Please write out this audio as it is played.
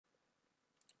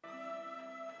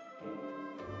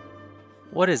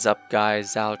What is up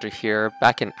guys, Xaliter here,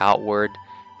 back in Outward.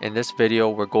 In this video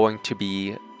we're going to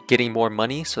be getting more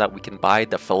money so that we can buy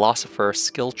the Philosopher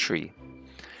skill tree.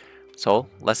 So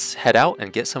let's head out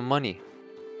and get some money.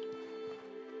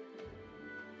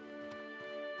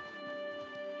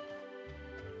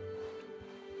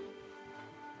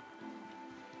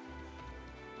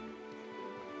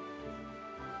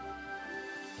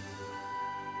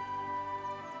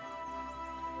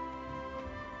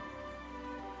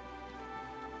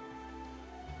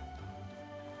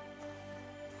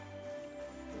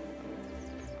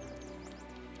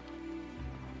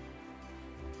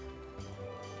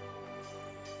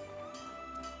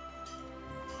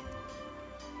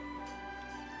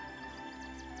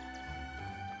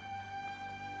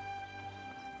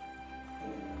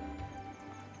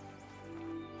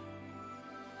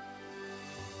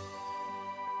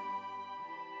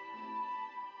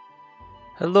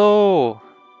 Hello!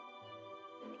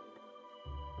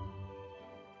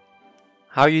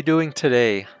 How are you doing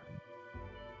today?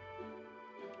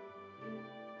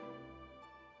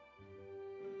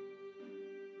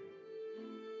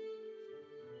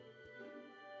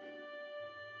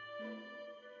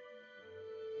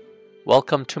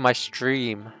 Welcome to my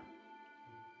stream.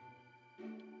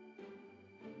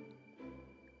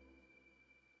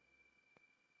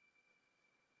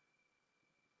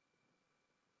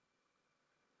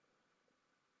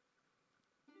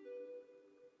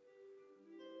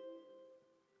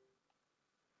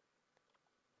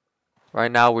 Right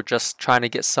now we're just trying to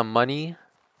get some money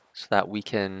so that we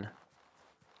can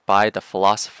buy the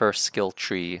Philosopher skill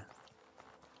tree.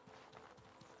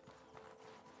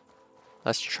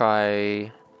 Let's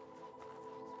try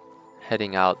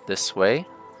heading out this way.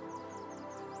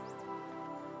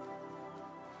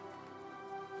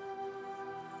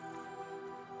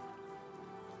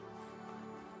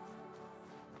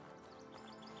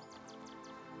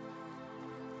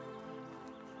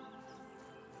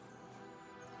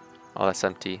 Oh, that's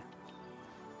empty.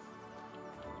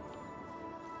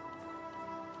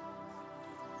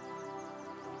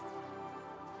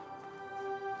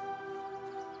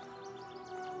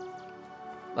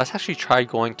 Let's actually try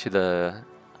going to the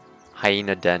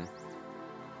hyena den.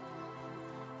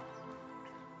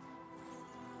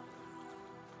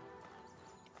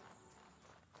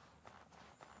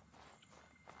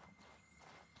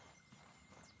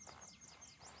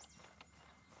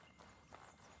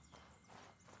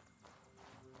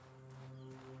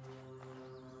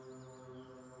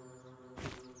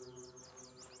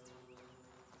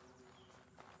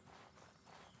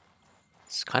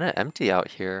 It's kind of empty out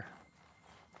here.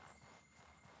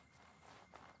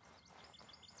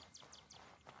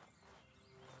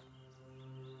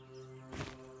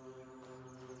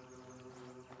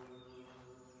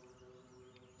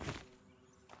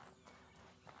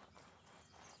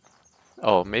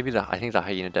 Oh, maybe I think the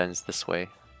hyena den is this way.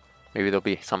 Maybe there'll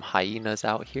be some hyenas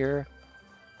out here.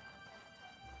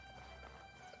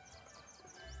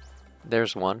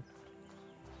 There's one.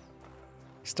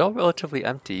 Still relatively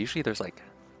empty. Usually there's like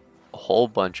a whole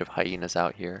bunch of hyenas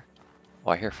out here.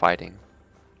 Oh, I hear fighting.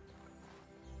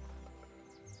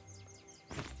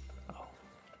 Oh.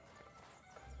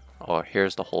 Oh,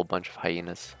 here's the whole bunch of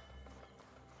hyenas.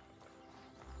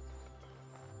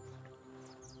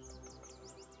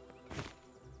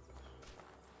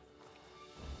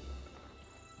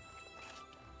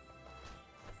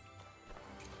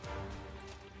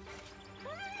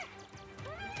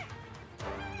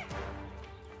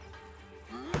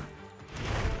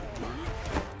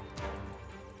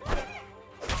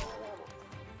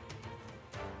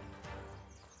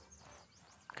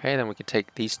 Okay, then we can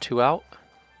take these two out.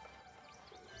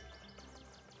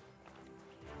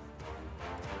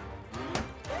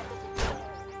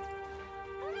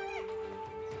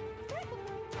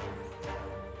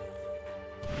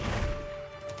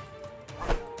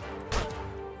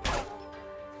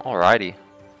 Alrighty.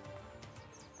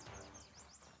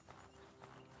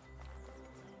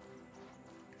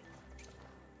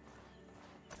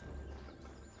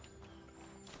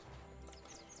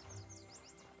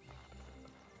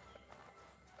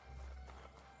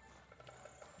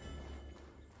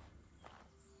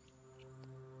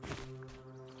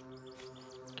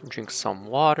 Drink some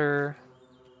water.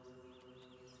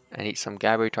 And eat some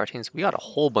Gaberry tartines. We got a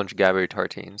whole bunch of Gaberry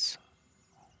tartines.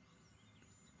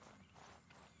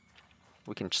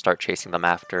 We can start chasing them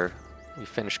after we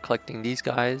finish collecting these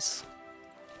guys.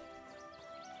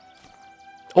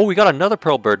 Oh, we got another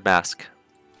Pearl Bird mask.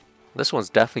 This one's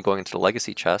definitely going into the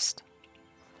Legacy chest.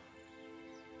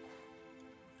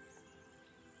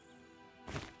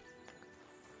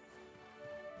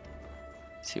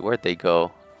 Let's see, where'd they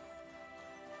go?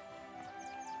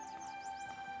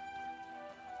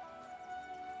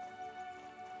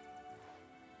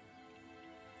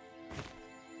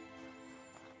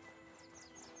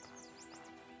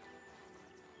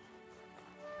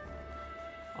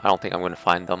 I don't think I'm going to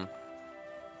find them.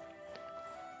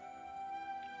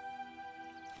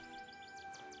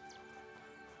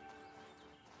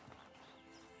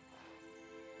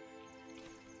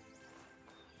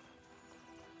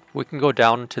 We can go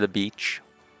down to the beach.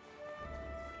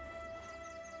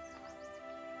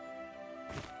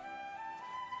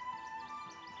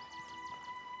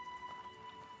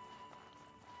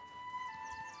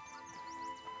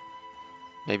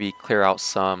 Maybe clear out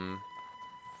some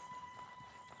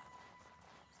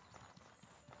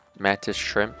mantis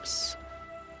shrimps.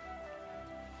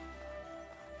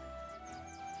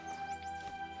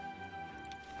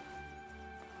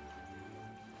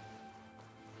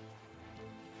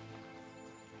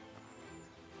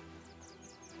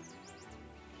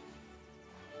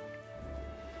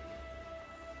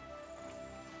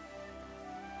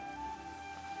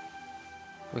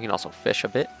 We can also fish a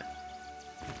bit.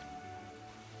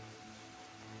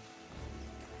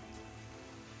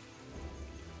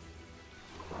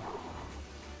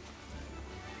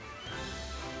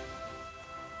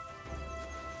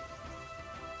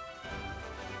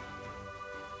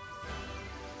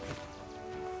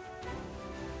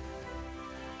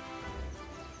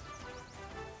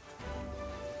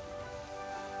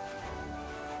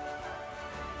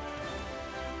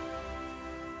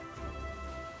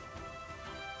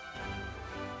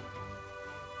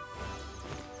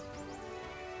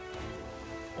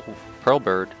 Oh, pearl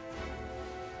bird.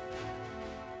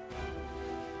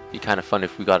 Be kind of fun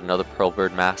if we got another pearl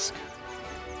bird mask.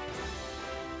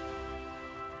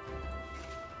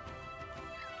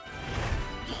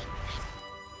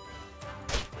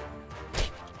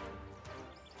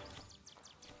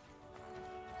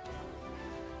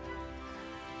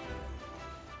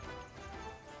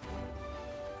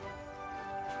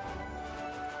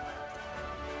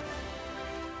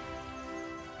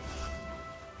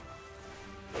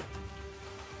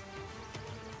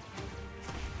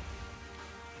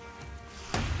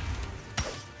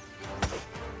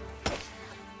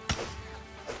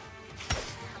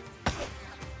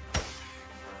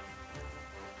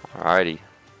 Alrighty.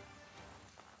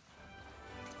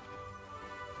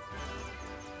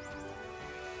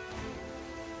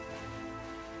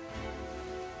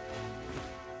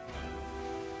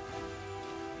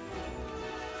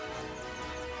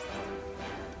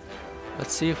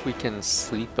 Let's see if we can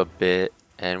sleep a bit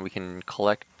and we can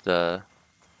collect the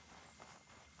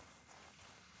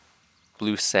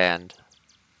blue sand.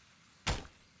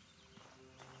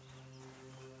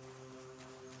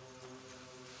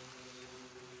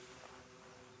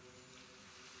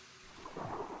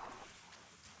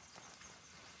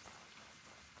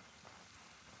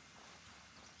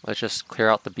 Let's just clear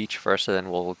out the beach first and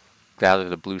then we'll gather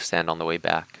the blue sand on the way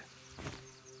back.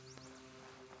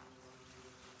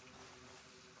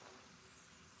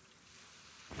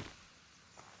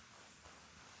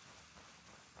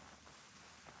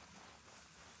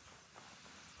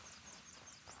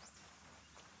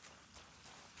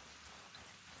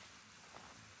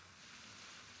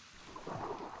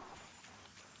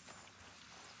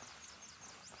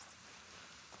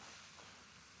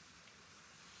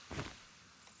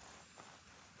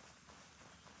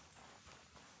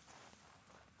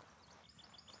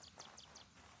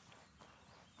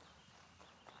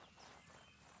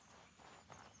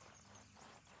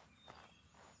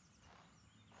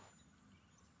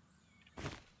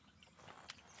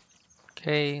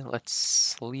 Okay, let's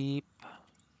sleep.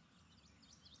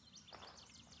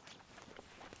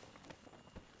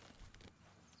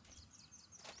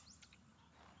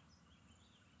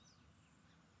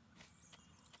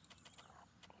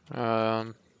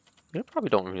 We probably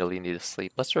don't really need to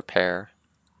sleep. Let's repair.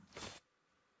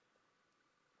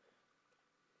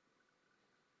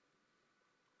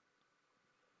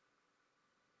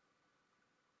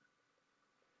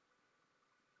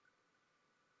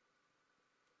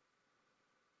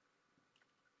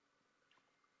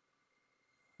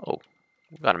 Oh,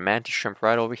 we've got a mantis shrimp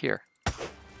right over here.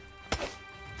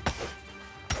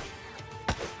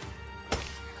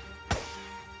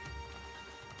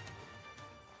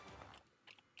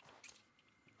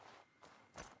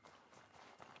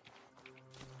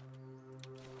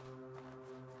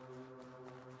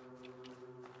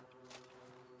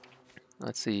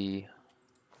 Let's see.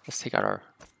 Let's take out our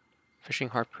fishing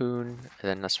harpoon and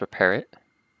then let's repair it.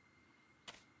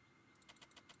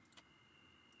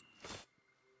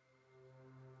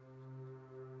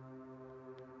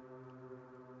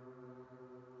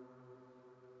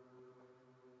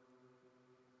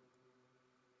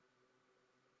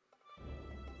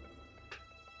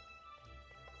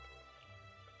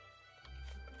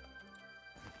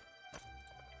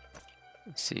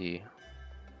 Let's see.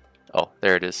 Oh,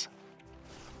 there it is.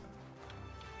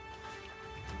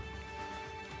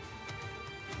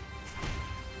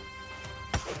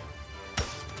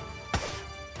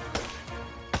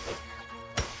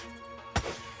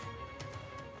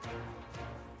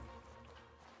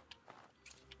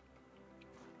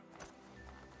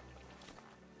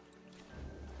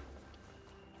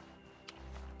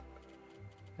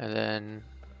 And then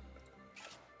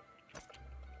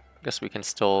I guess we can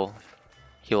still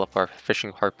heal up our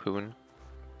fishing harpoon.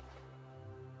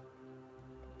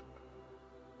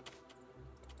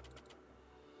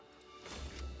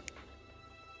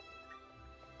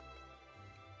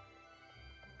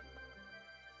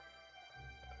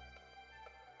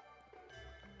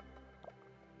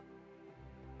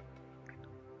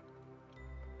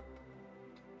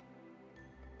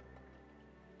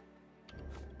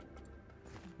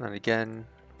 And again,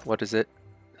 what is it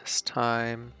this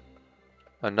time?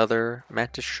 Another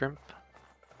mantis shrimp?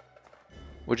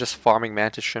 We're just farming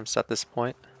mantis shrimps at this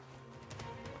point.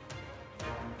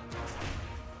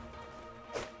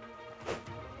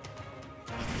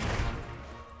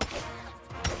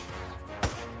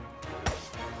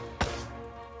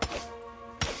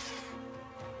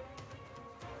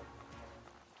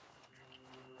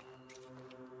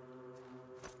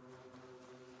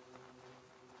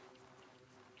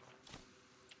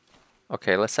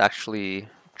 Okay, let's actually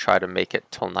try to make it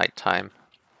till nighttime.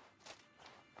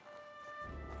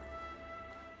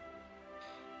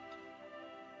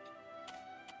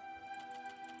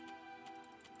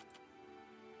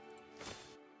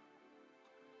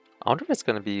 I wonder if it's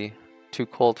going to be too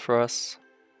cold for us.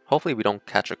 Hopefully we don't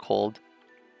catch a cold.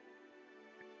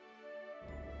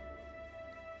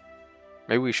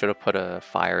 Maybe we should have put a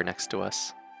fire next to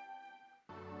us.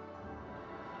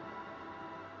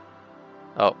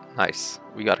 Oh, nice.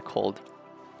 We got a cold.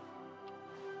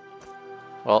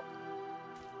 Well,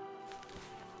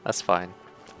 that's fine.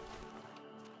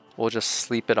 We'll just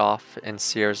sleep it off in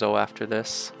Cierzo after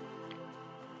this.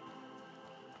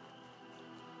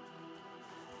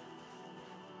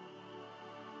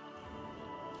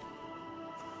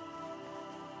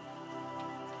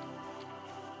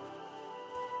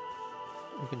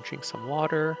 We can drink some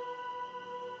water.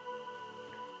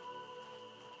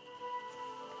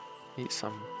 Eat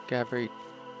some Gabri...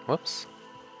 Whoops.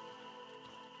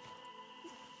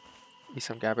 Eat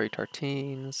some Gabri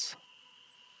tartines.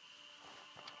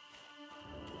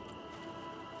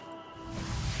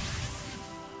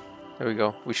 There we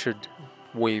go. We should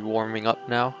be warming up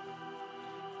now.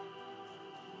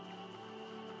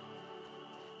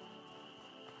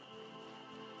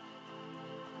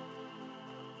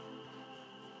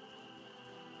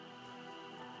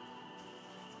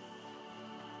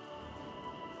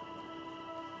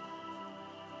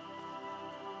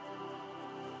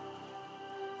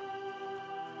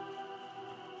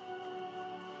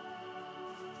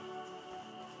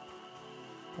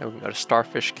 And we got a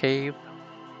starfish cave.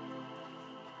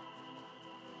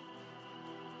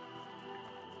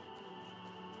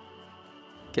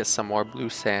 Get some more blue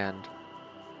sand.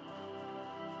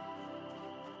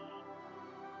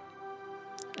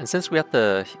 And since we have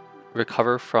to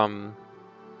recover from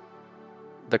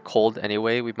the cold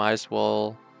anyway, we might as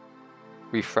well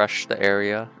refresh the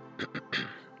area.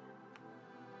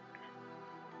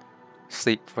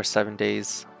 Sleep for 7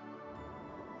 days.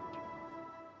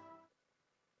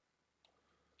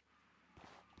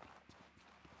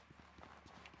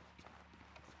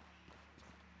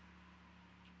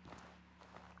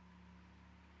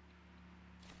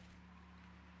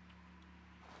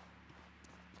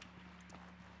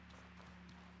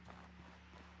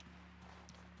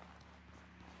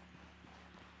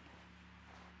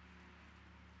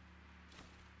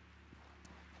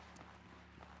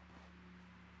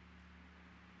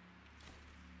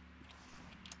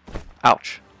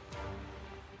 Ouch.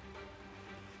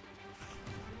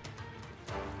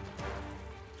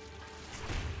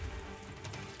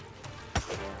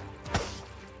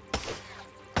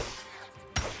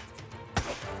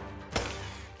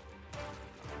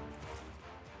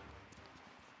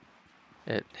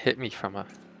 It hit me from a...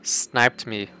 sniped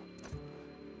me.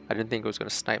 I didn't think it was going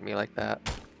to snipe me like that.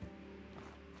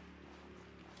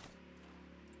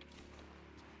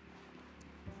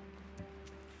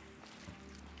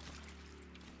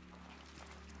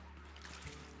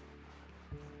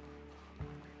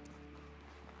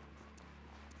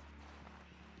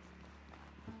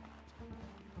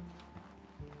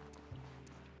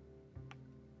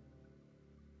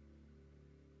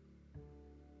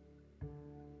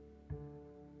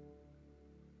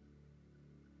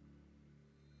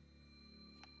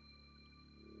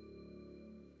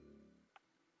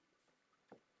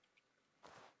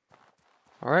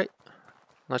 Alright,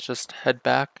 let's just head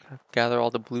back, gather all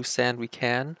the blue sand we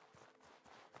can.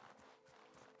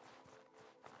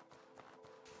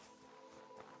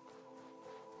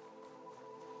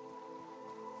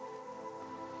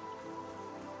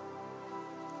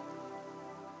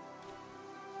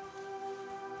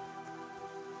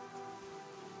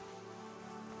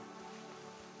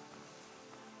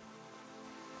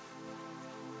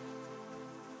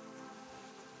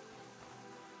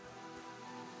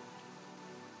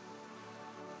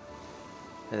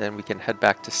 And then we can head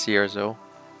back to Cierzo.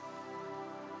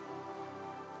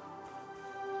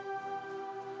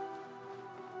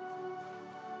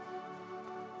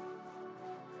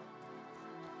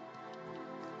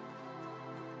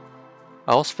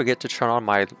 I always forget to turn on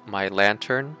my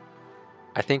lantern.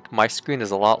 I think my screen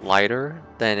is a lot lighter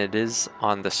than it is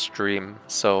on the stream,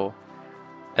 so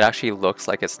it actually looks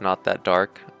like it's not that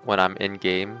dark when I'm in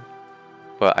game.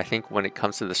 But I think when it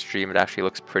comes to the stream, it actually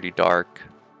looks pretty dark.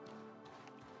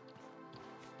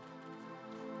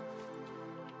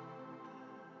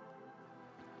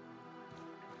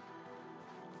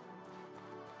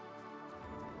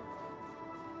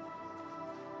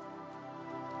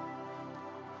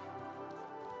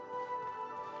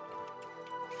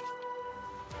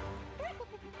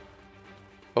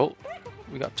 Oh,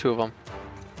 we got 2 of them.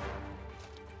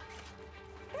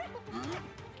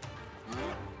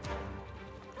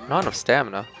 Not enough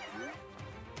stamina.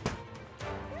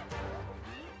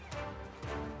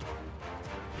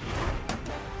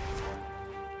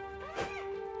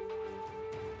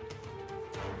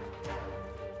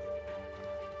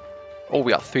 Oh,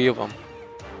 we got 3 of them.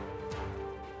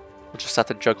 We'll just have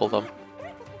to juggle them.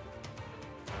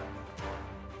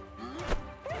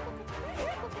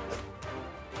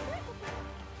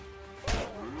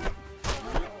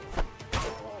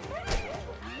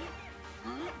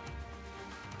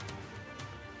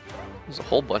 There's a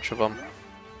whole bunch of them.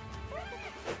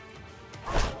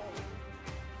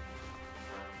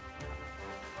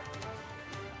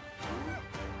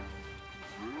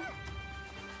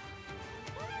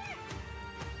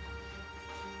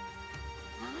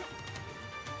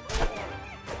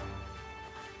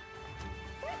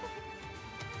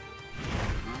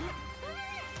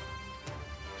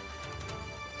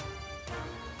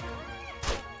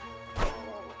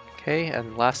 Okay,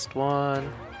 and last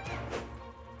one.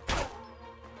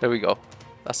 There we go.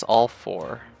 That's all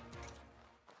 4.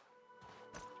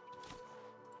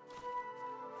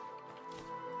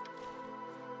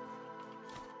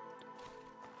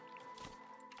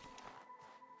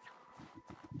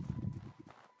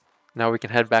 Now we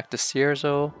can head back to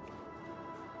Cierzo.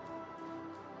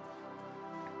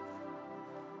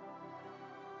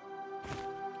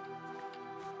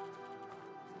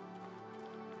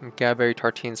 Gaberry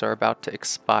tartines are about to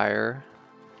expire.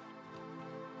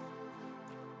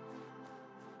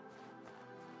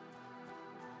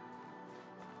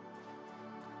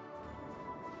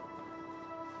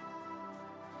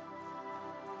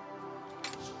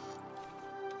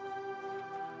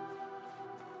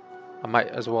 I might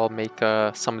as well make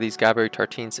some of these Gaberry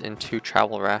tartines into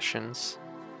travel rations.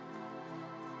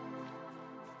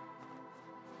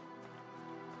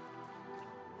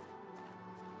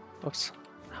 Oops.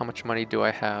 How much money do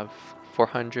I have?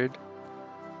 400.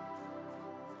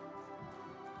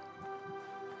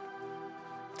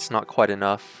 It's not quite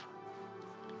enough.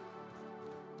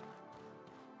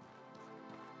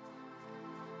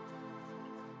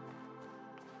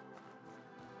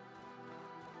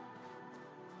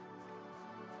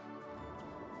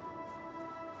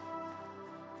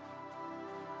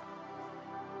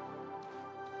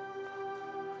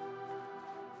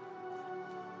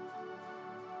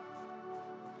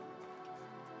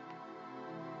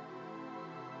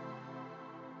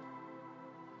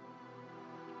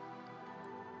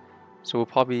 So we'll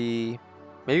probably,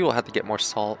 maybe we'll have to get more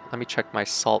salt. Let me check my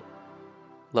salt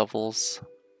levels.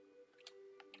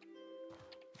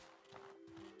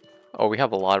 Oh, we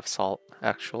have a lot of salt,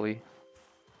 actually.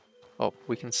 Oh,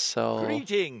 we can sell...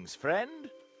 Greetings, friend.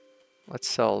 Let's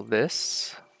sell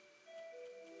this.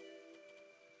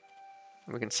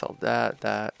 We can sell that,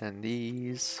 that, and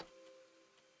these.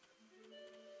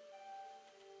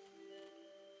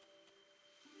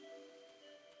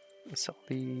 Let's sell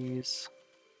these.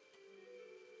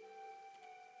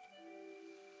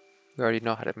 We already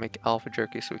know how to make alpha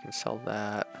jerky, so we can sell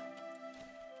that.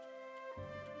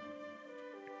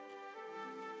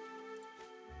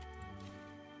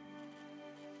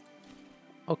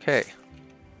 Okay.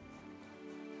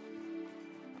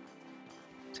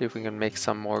 See if we can make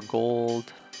some more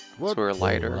gold. So we're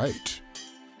lighter. Right.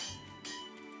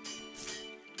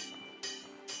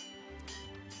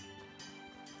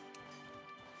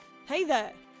 Hey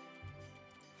there.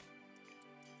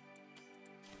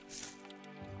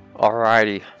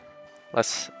 Alrighty,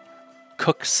 let's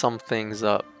cook some things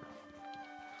up.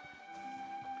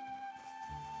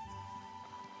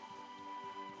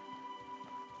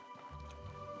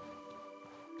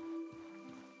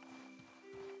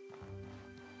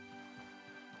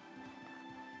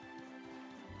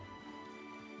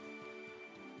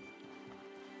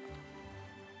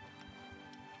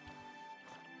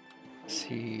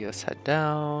 See, let's head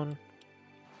down.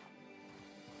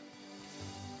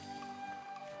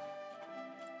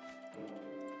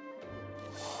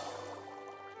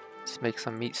 Let's make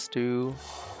some meat stew.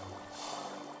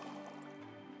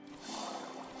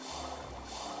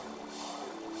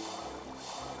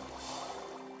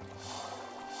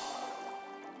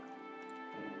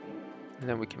 And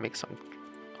then we can make some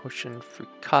ocean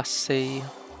fricassee.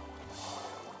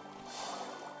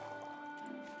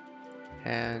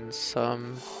 And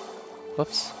some,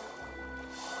 whoops.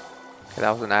 Okay, that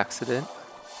was an accident.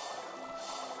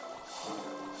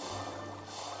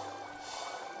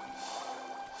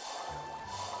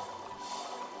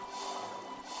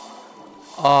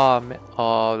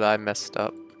 Oh, I messed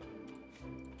up.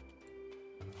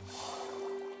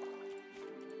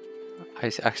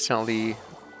 I accidentally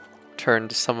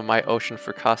turned some of my ocean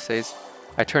fricassees.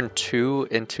 I turned 2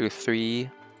 into 3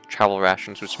 travel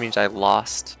rations, which means I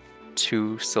lost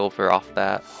 2 silver off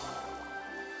that.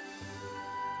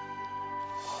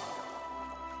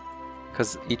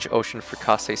 Because each ocean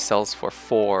fricassee sells for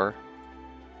 4.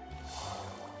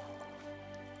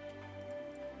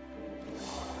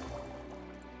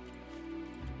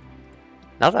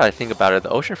 Now that I think about it, the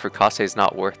ocean fricassee is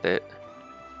not worth it.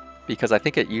 Because I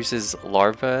think it uses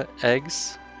larva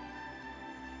eggs.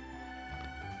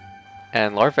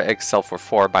 And larva eggs sell for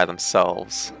 4 by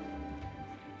themselves.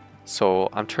 So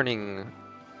I'm turning,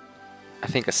 I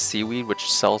think, a seaweed, which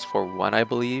sells for 1, I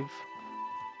believe.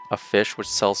 A fish, which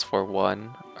sells for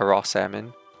 1. A raw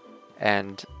salmon.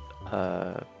 And,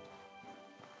 oh,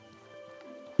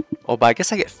 but I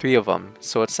guess I get 3 of them.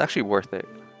 So it's actually worth it.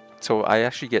 So I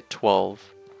actually get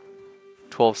 12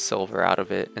 silver out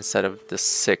of it instead of the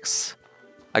 6.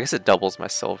 I guess it doubles my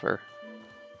silver.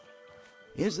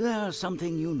 Is there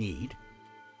something you need?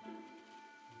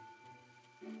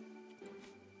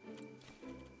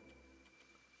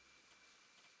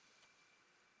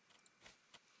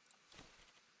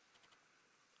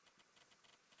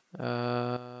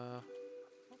 I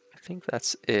think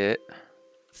that's it.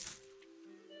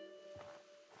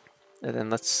 And then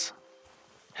let's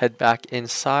head back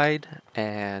inside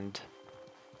and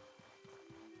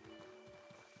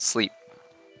sleep.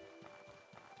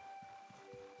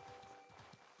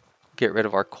 Get rid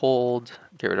of our cold,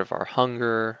 get rid of our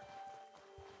hunger,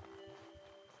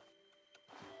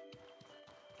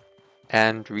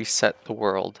 and reset the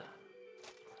world.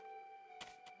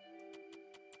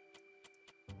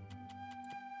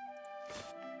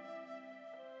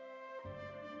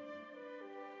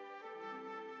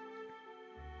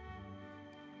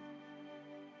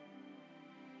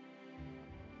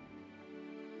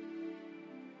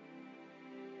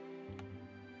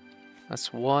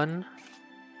 That's 1.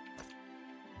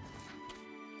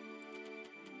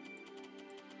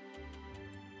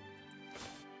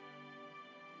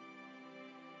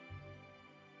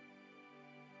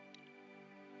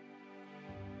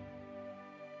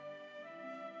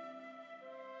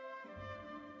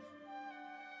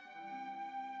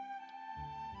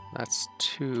 That's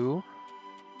 2.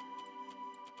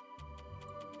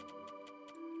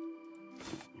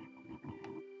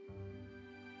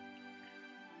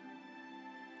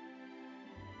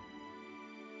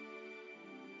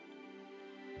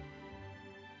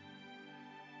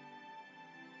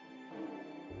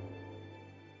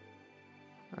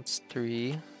 That's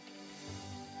 3.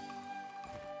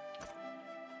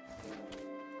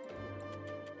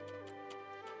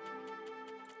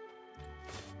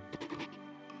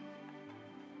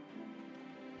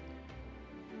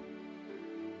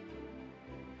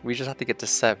 We just have to get to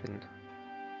 7.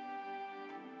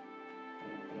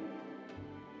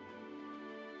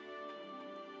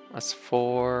 That's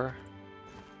 4.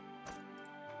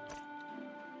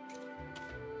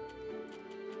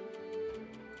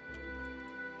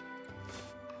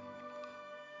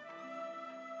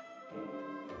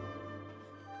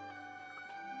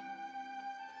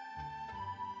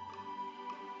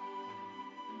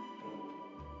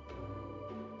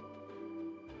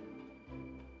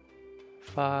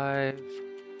 Five.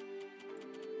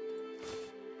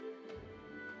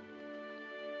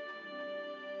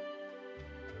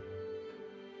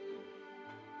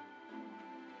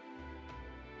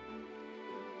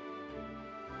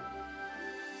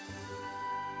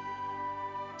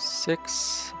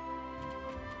 6.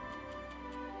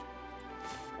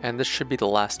 And this should be the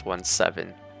last one,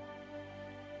 7.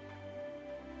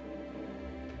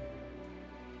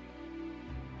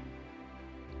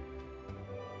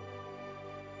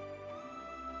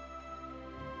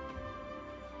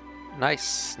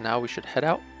 Nice, now we should head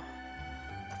out.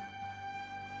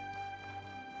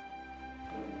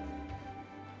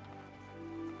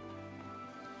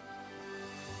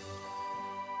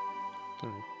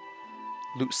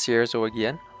 Loot Cierzo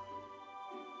again.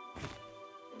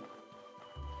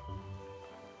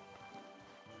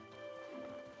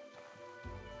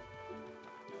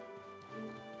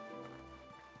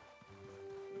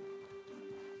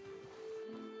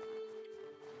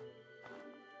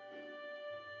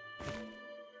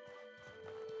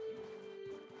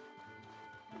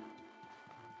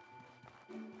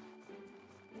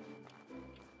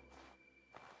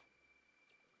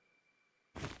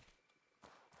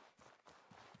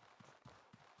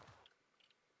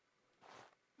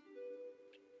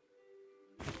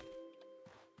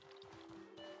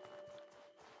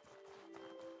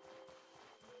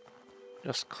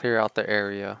 Just clear out the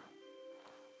area.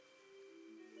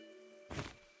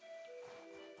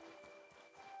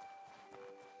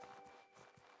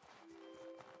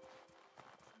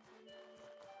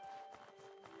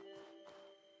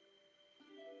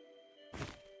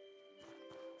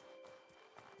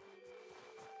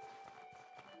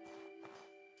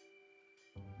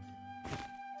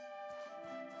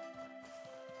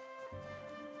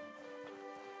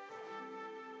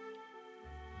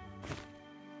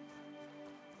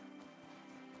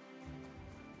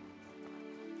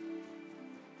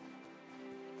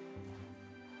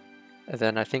 And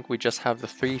then I think we just have the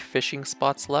 3 fishing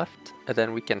spots left, and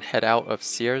then we can head out of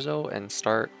Cierzo and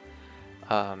start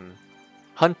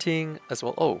hunting as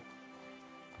well. Oh,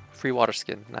 free water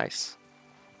skin, nice.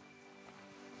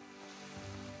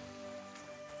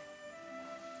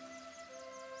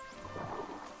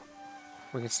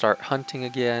 We can start hunting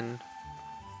again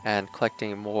and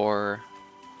collecting more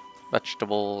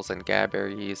vegetables and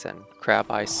gaberries and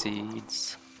crab eye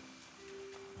seeds.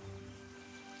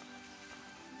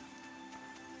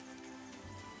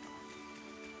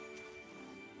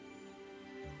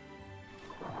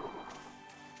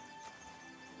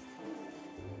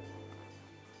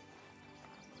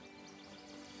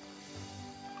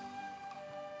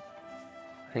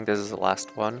 I think this is the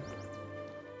last one.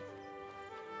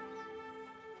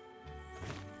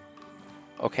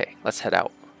 Okay, let's head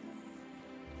out.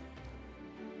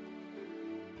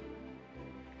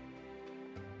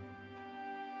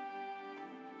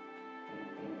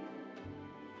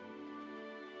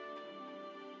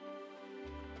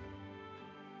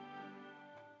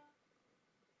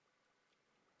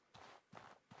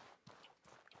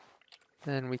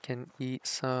 Then we can eat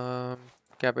some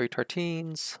gaberry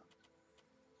tartines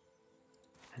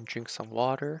and drink some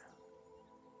water.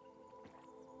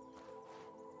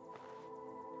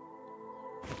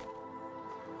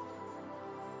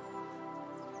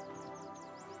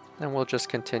 And we'll just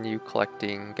continue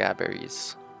collecting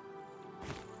gaberries.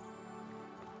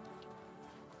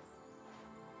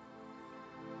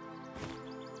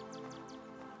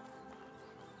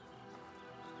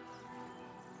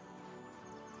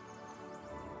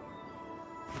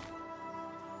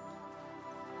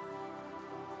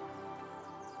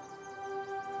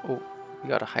 Oh, we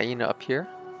got a hyena up here.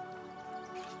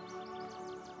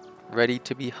 Ready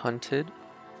to be hunted.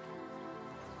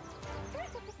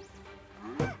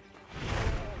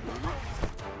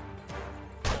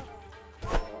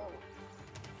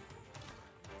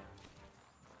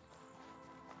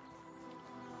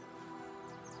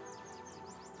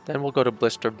 Then we'll go to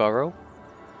Blister Burrow.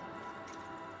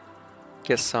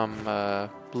 Get some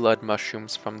blood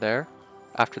mushrooms from there.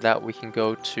 After that we can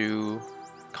go to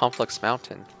Conflux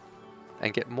Mountain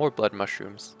and get more blood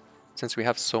mushrooms. Since we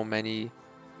have so many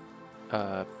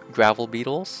gravel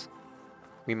beetles,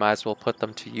 we might as well put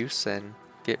them to use and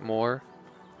get more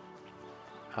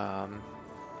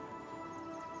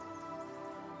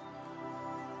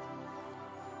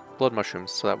blood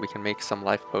mushrooms so that we can make some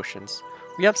life potions.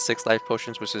 We have 6 life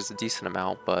potions, which is a decent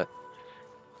amount, but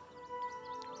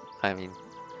I mean,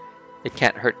 it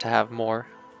can't hurt to have more.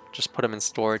 Just put them in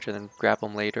storage and then grab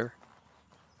them later.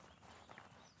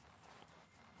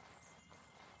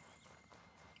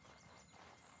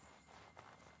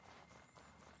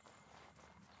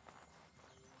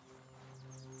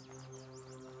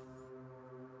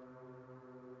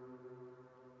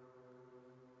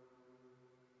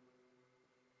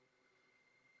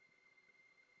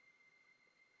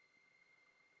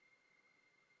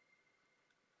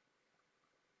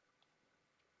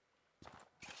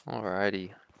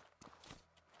 Alrighty.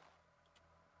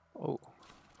 Oh.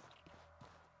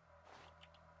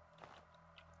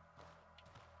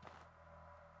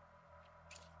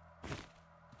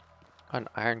 An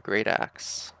iron great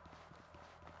axe.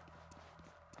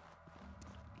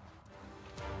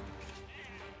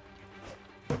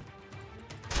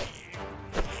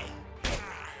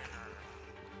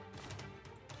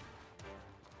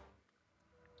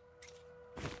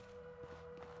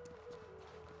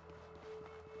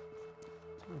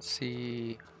 Let's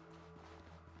see.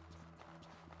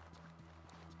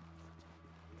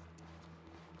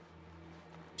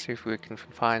 See if we can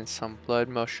find some blood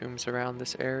mushrooms around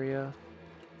this area.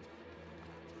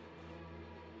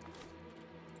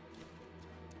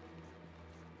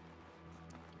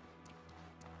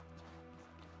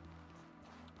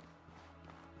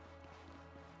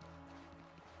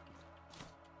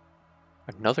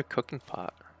 Another cooking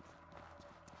pot.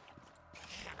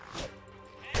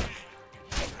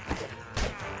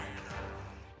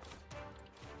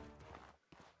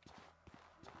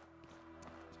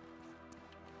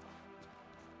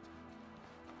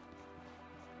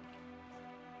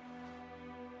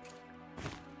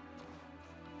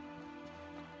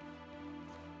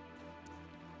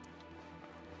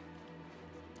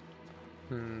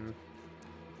 Hmm.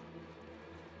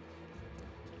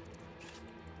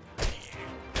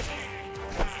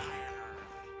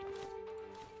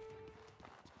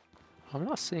 I'm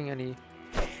not seeing any.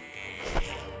 Not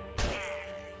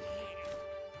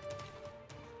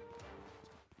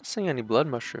seeing any blood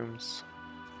mushrooms.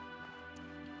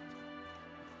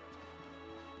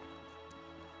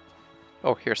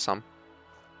 Oh, here's some.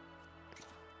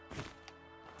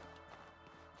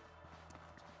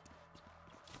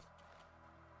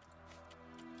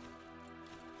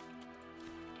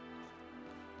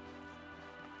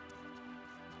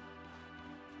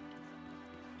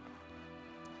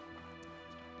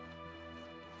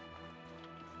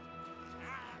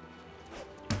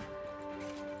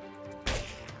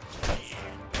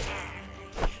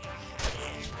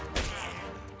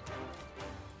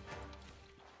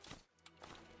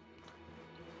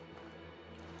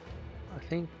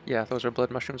 I think, yeah, those are blood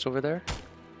mushrooms over there.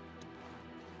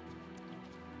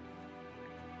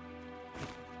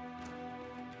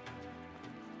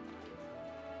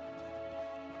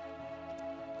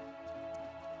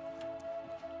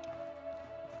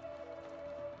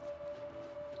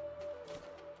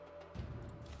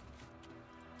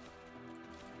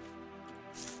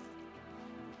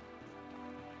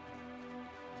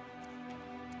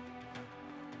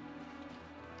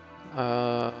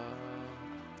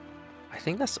 I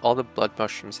think that's all the blood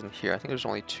mushrooms in here. I think there's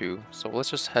only 2. So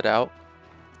let's just head out.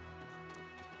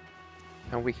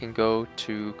 And we can go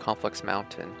to Complex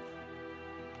Mountain.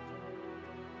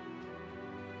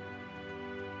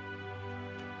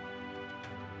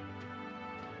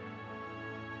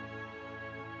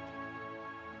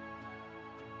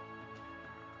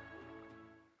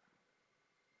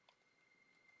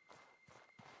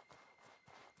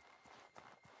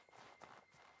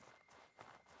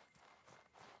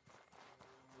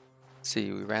 Let's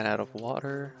see, we ran out of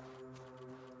water.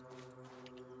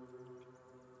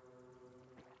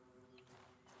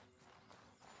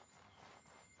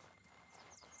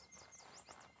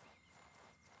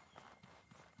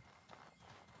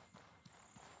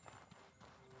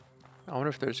 I wonder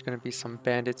if there's going to be some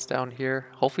bandits down here.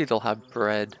 Hopefully they'll have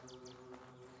bread.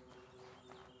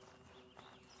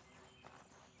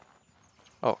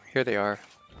 Oh, here they are.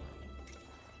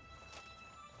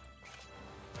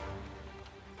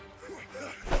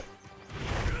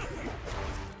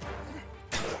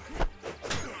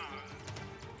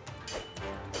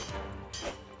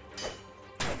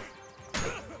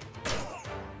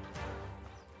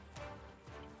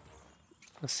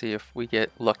 Let's see if we get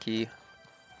lucky.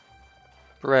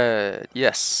 Bread.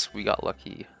 Yes, we got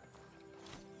lucky.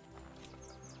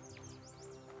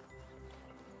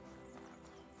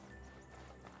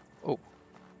 Oh.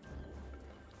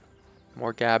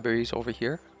 More gabberries over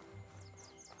here.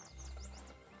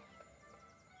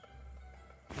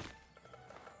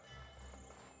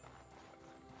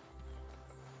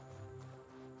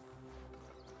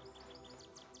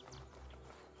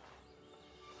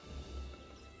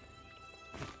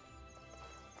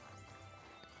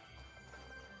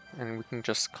 And we can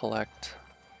just collect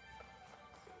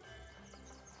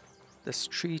this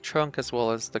tree trunk as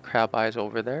well as the crab eyes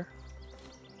over there.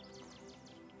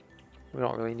 We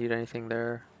don't really need anything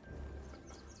there.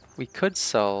 We could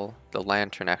sell the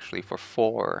lantern actually for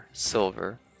 4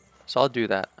 silver. So I'll do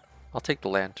that. I'll take the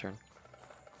lantern.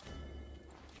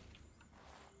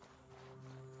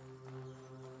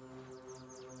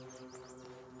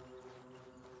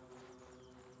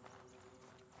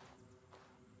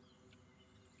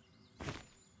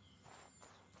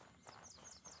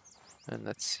 And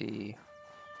let's see.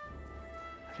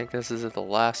 I think this is the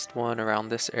last one around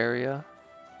this area.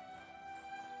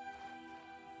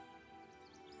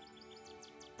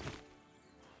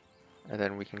 And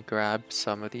then we can grab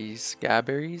some of these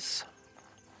gabberries.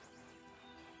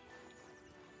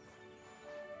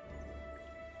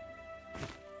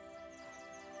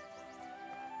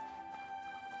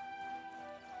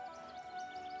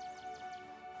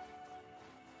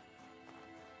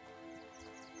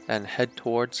 And head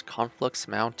towards Conflux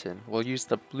Mountain. We'll use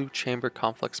the blue chamber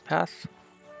conflux path.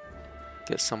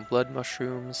 Get some blood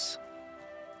mushrooms.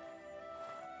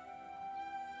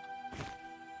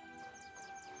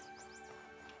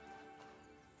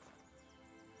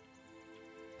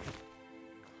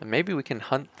 And maybe we can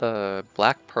hunt the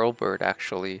black pearl bird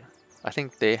actually. I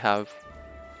think they have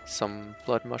some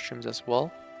blood mushrooms as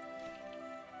well.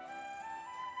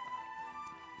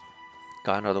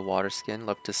 Got another water skin,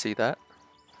 love to see that.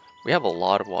 We have a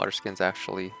lot of water skins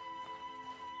actually.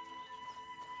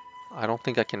 I don't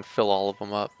think I can fill all of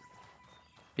them up.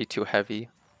 Be too heavy.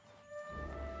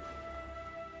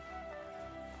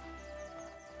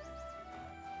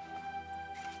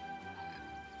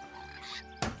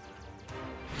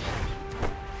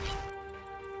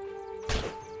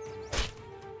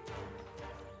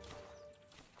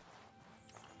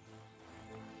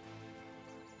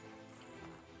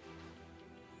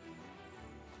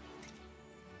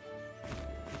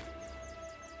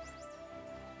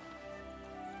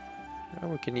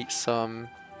 We can eat some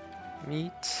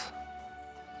meat.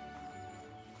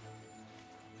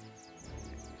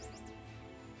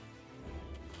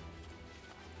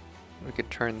 We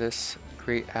could turn this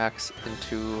great axe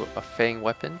into a fang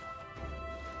weapon.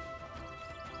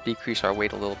 Decrease our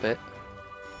weight a little bit.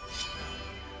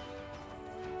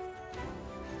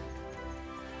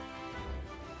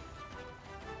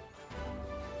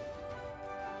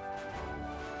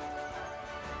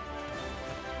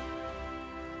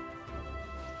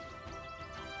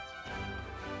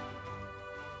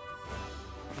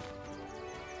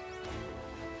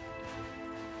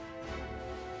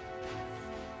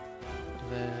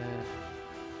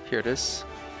 Here it is.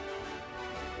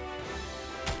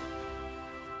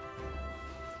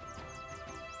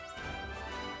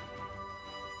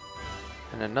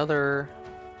 And another.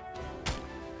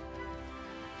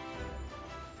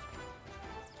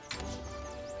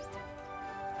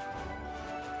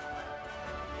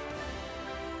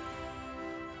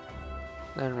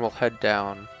 Then we'll head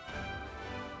down.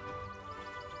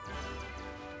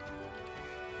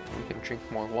 We can drink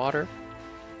more water.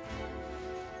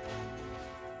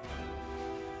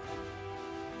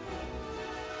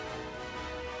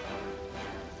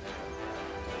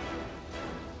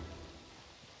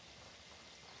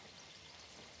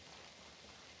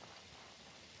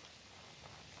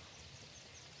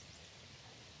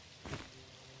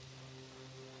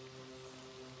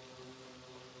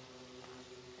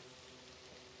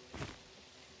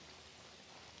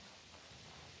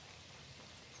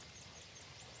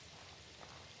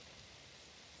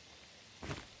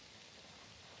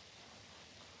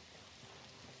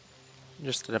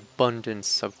 Just an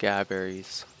abundance of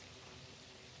gabberries.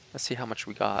 Let's see how much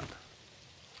we got.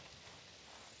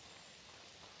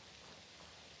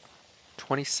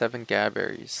 27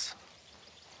 gabberries.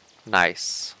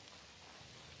 Nice.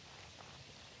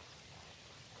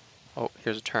 Oh,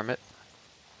 here's a termit.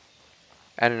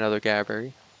 And another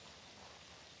gabberry.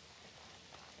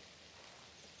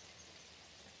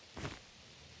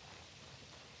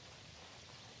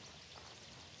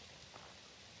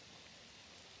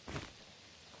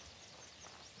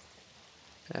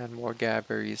 And more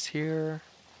gabberries here.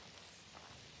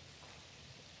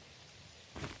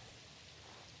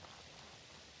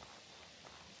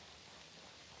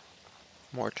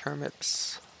 More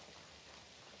turnips.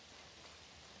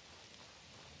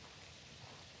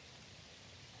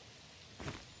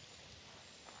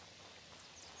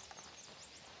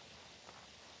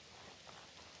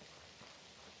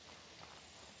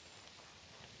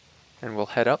 And we'll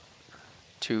head up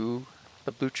to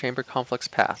the Blue Chamber Conflux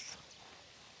path.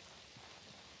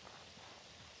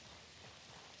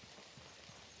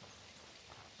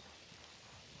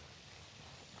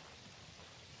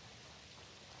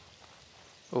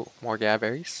 Oh, more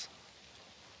gabberries.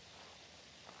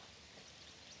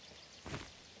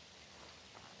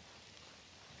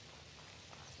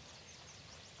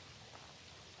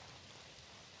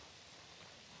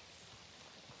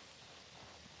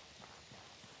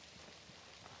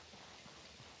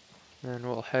 Then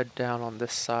we'll head down on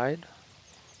this side.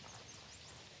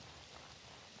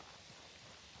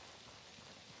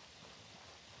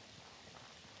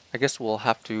 I guess we'll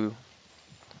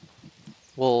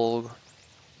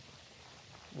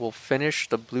we'll finish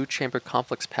the Blue Chamber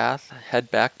Complex path,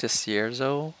 head back to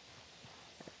Cierzo,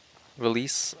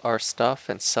 release our stuff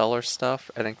and sell our stuff,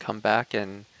 and then come back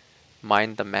and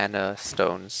mine the mana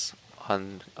stones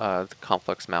on the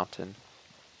Complex Mountain.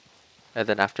 And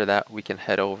then after that, we can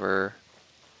head over.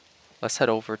 Let's head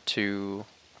over to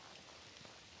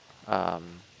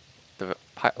the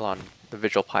pylon, the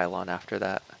Vigil Pylon after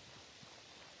that.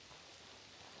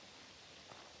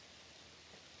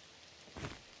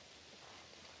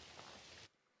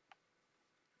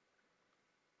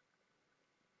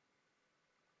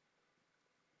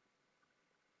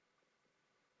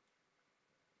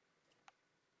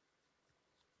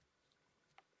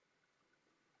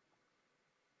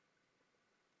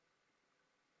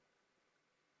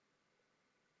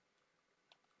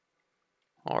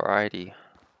 Alrighty.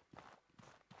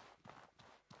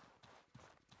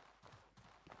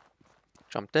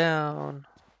 Jump down.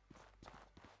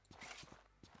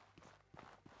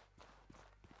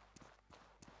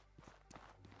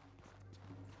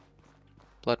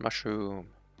 Blood mushroom.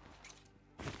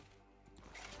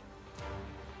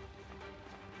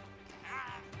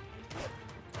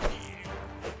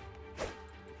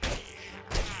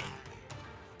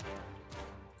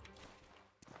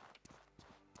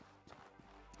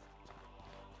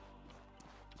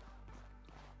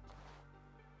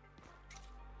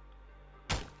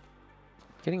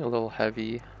 Getting a little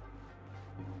heavy.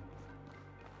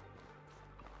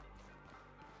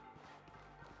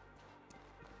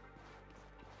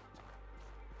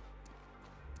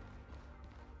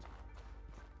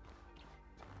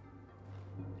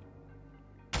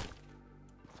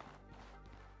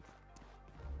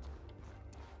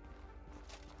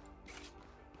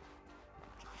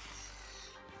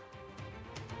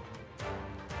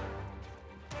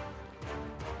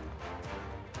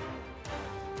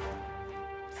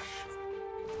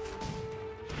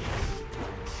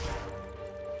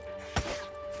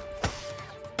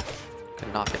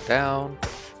 Can knock it down.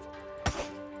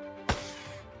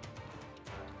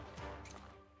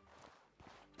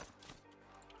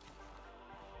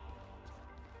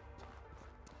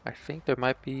 I think there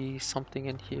might be something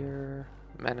in here.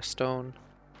 Mana stone.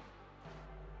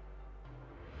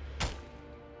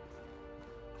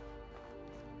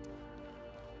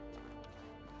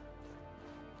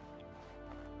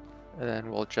 And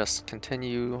then we'll just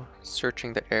continue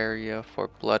searching the area for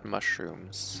blood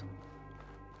mushrooms.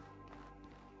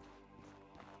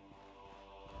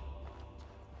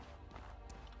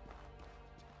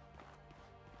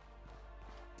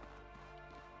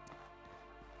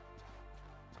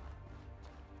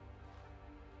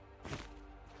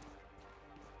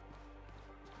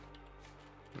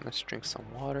 Let's drink some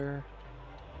water.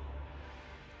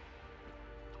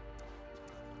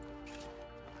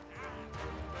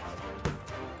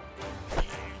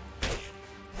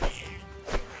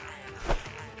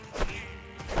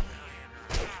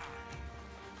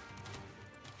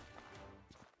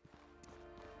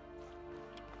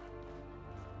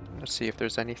 Let's see if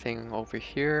there's anything over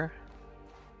here.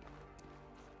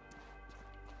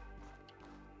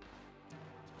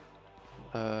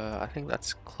 I think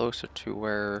that's closer to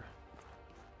where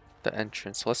the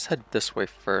entrance. So let's head this way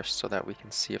first so that we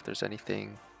can see if there's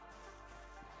anything.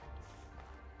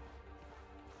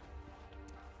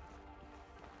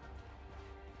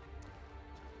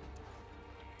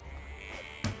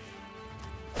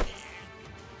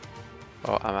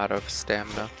 Oh, I'm out of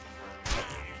stamina.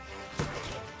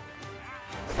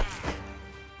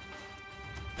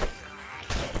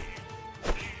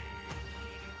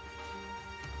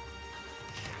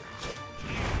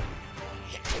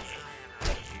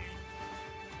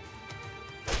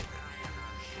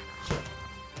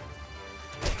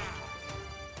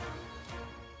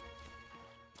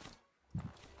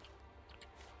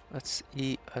 Let's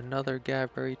eat another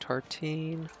Gadberry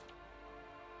tartine.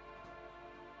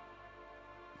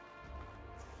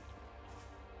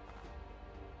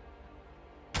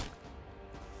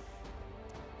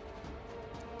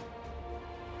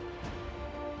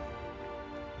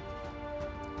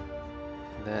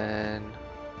 And then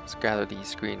let's gather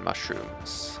these green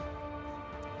mushrooms.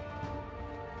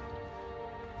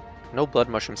 No blood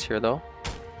mushrooms here though.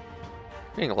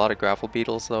 Getting a lot of gravel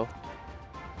beetles though.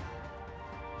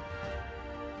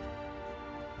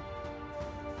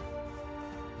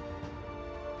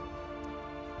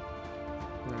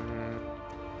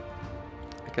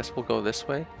 I guess we'll go this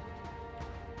way.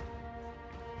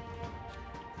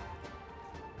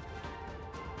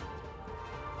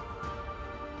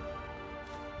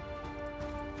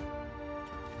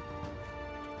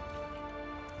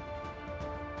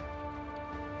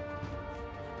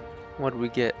 What do we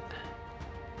get?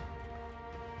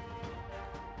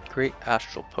 Great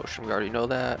Astral Potion, we already know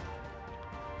that.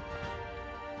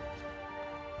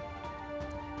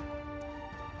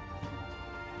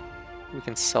 We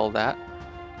can sell that.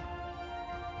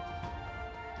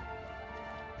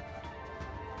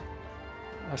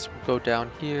 Let's go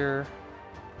down here.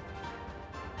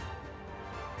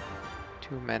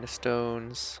 2 mana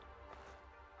stones.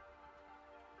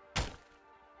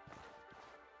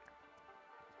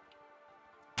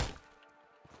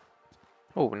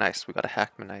 Oh, nice. We got a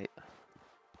Hackmanite.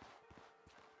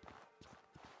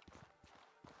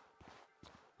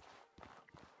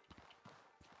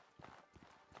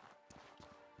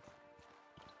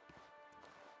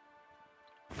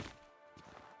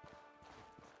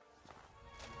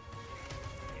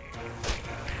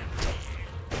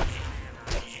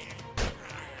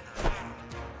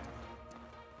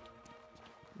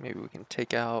 Maybe we can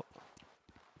take out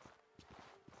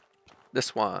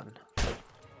this one.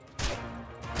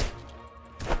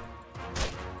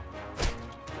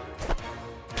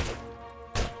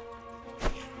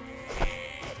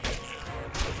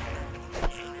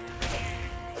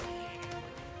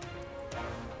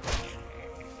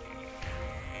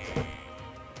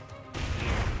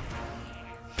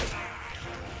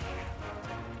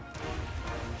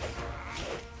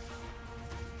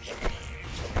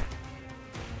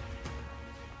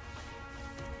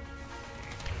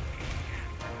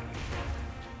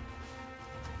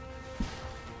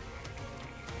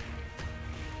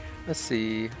 Let's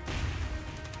see.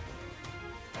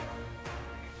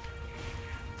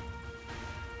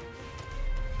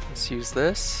 Let's use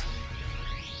this.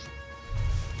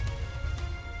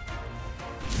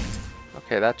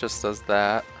 Okay, that just does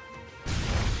that.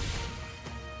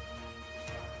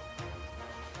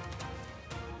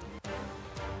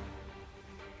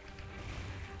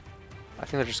 I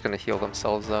think they're just gonna heal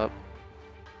themselves up.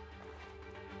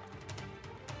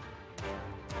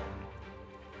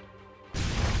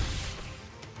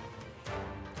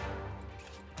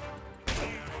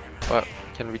 But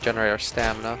can regenerate our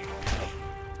stamina.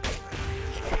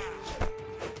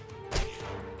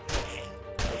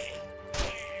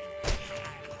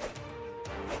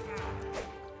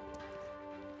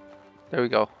 There we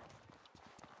go.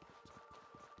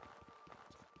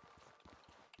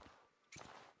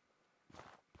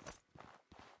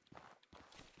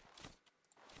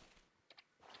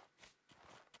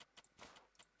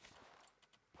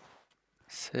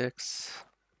 Six.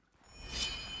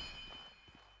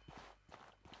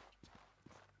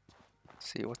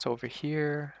 See what's over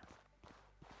here.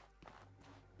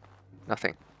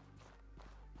 Nothing.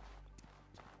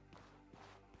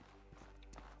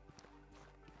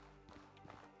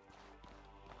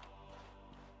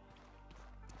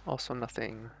 Also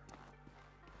nothing.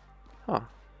 Huh.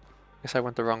 Guess I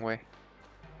went the wrong way.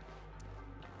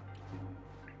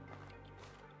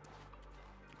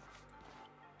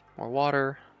 More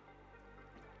water.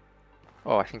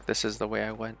 Oh, I think this is the way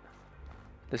I went.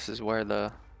 This is where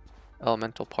the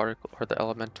elemental particle, or the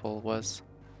elemental was.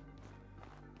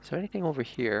 Is there anything over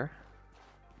here?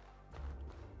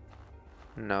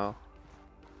 No.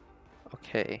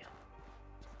 Okay.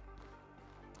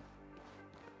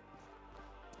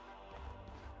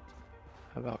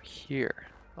 How about here?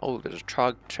 Oh, there's a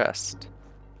trog chest.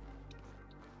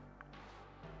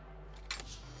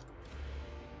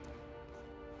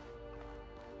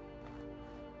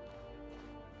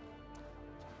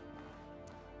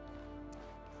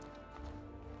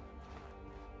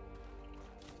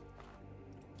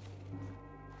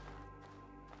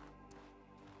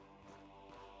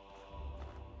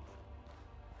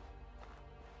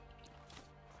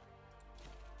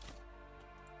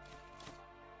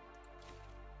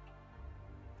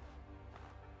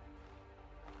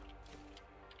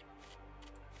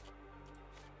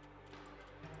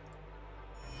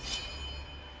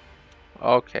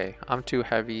 Okay, I'm too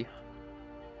heavy.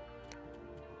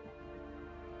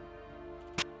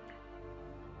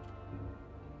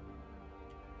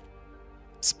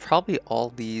 It's probably all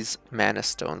these mana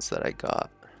stones that I got.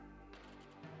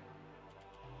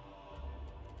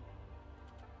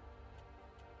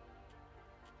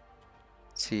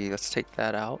 Let's see, let's take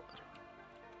that out.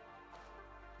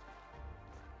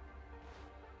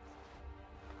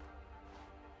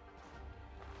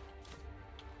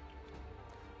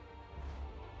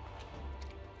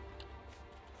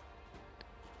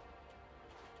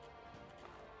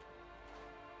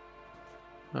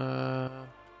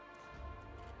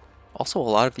 Also a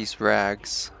lot of these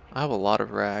rags. I have a lot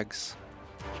of rags.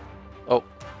 Oh,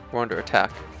 we're under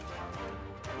attack.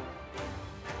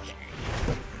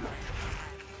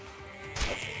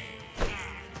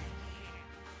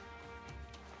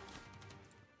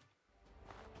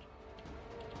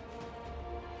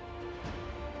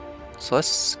 So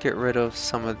let's get rid of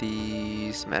some of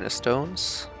these mana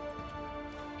stones.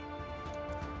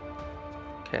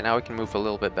 Okay, now we can move a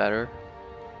little bit better.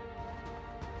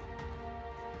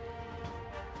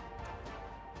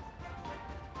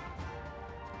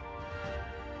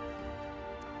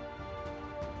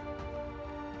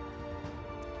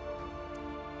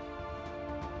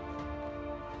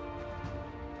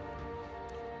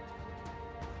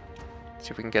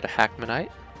 See if we can get a Hackmanite.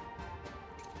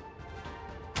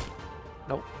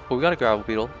 Nope. But we got a Gravel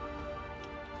Beetle.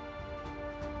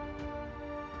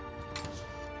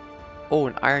 Oh,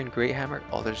 an Iron Great Hammer.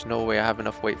 Oh, there's no way I have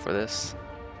enough weight for this.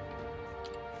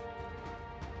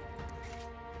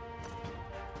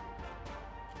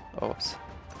 Oh.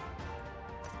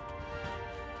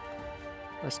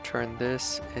 Let's turn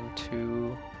this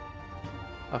into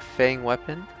a Fang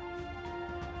weapon.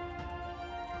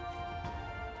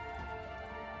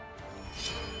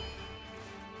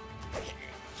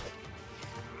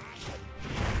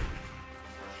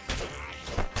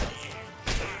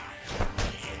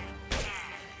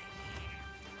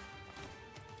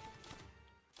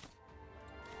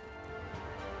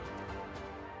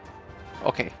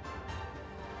 Okay.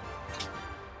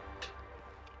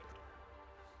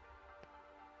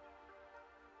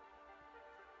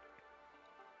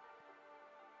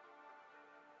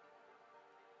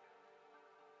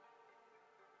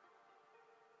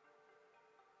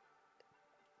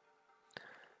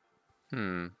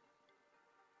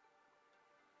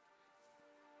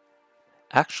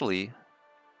 Actually,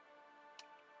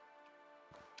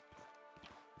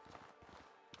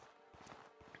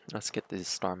 let's get these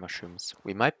star mushrooms.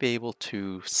 We might be able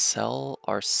to sell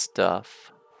our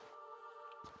stuff,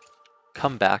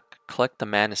 come back, collect the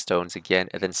mana stones again,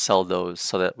 and then sell those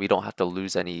so that we don't have to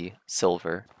lose any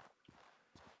silver.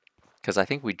 Because I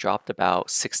think we dropped about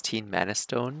 16 mana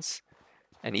stones,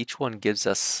 and each one gives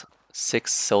us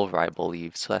 6 silver, I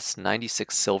believe. So that's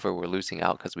 96 silver we're losing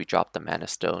out because we dropped the mana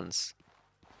stones.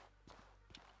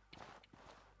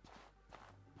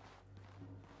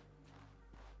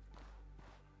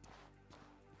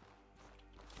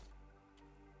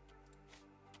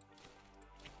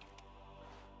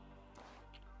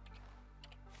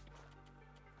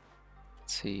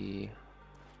 Let's see.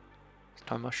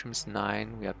 Star mushrooms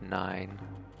 9, we have 9.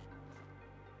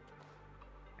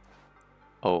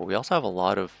 Oh, we also have a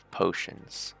lot of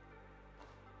potions.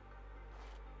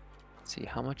 Let's see,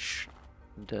 how much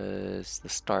does the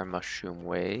star mushroom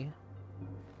weigh?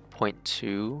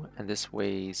 0.2, and this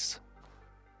weighs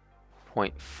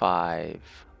 0.5.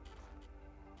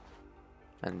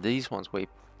 And these ones weigh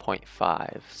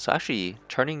 0.5. So actually,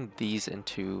 turning it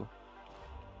into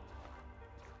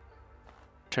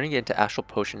astral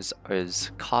potions is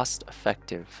cost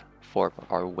effective for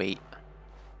our weight.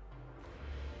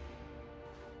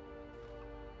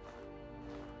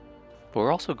 But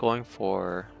we're also going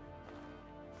for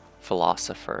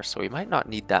Philosopher, so we might not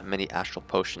need that many astral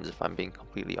potions if I'm being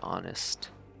completely honest.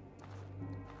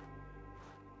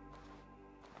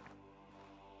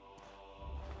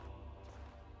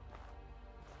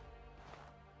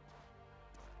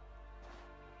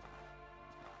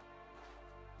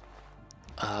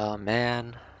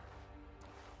 Man.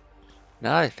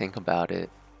 Now that I think about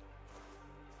it,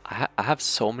 I have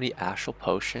so many astral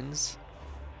potions.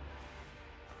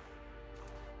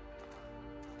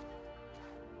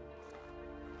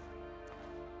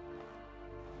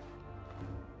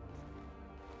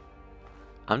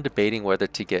 I'm debating whether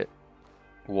to get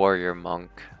Warrior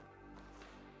Monk.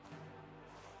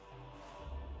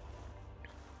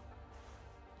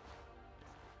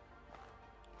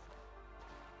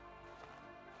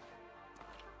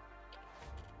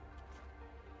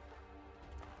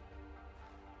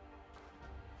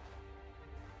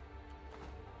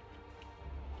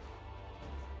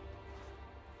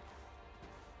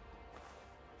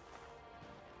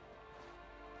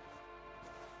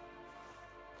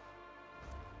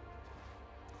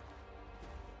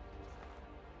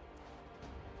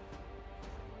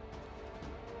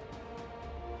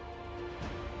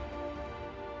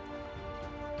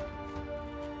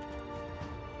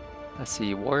 Let's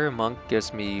see, Warrior Monk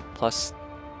gives me plus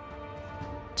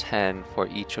 10 for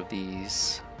each of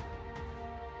these.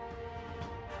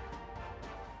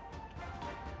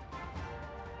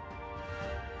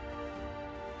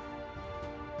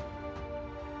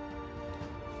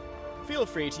 Feel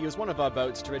free to use one of our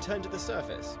boats to return to the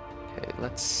surface. Okay,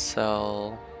 let's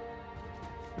sell.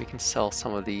 We can sell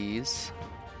some of these.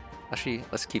 Actually,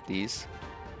 let's keep these.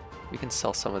 We can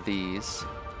sell some of these.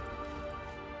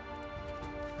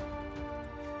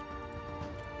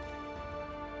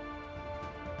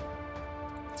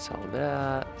 Sell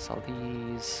that, sell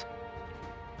these.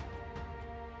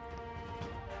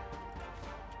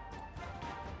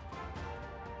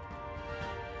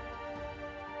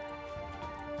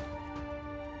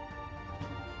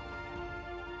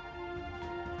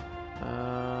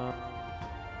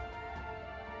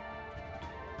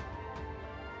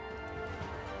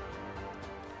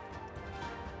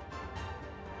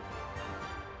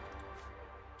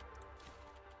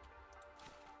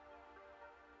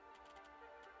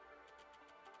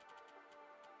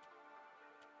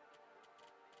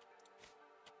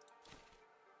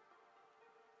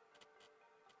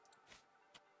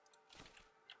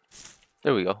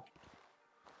 There we go.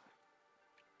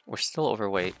 We're still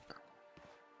overweight.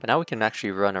 But now we can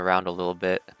actually run around a little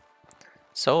bit.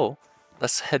 So,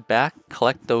 let's head back,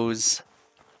 collect those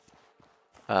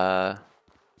mana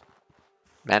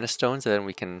stones, and then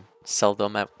we can sell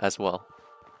them as well.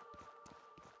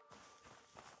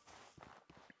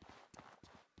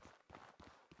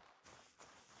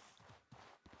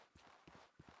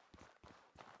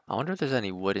 I wonder if there's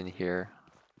any wood in here.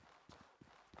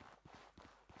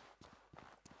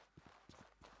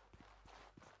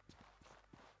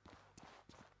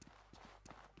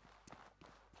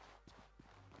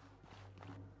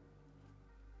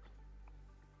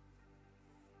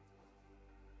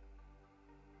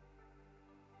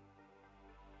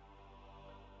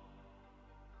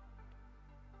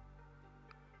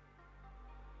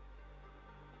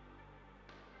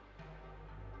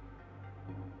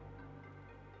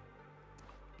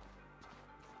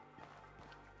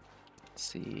 Let's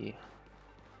see.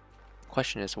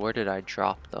 Question is, where did I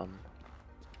drop them?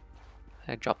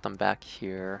 I dropped them back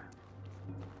here.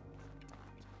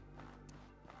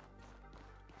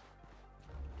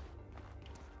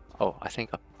 Oh, I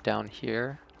think up down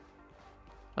here.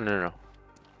 Oh, no, no, no.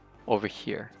 Over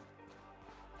here.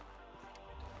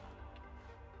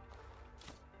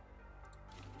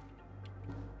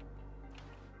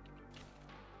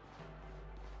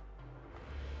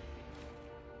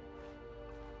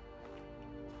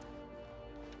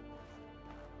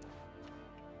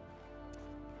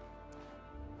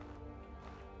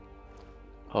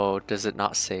 Oh, does it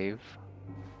not save?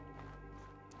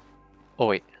 Oh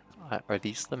wait, are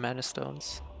these the mana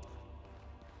stones?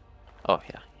 Oh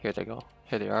yeah, here they go.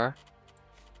 Here they are.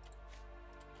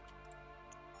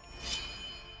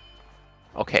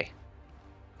 Okay.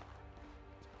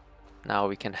 Now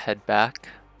we can head back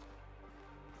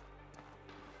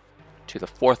to the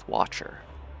fourth watcher.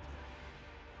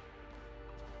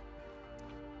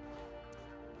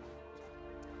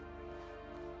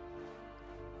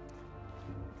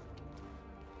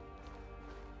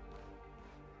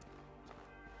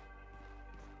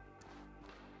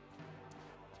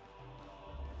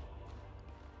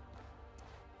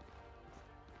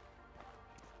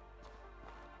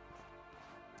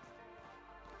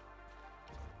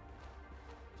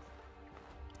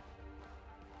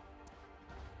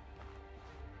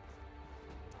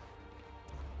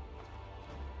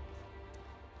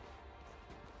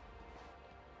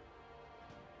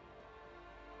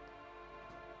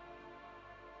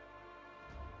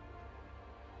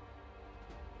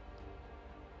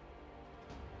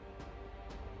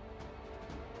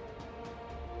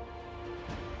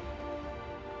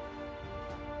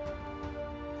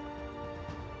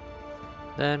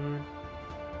 Then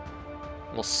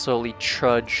we'll slowly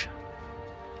trudge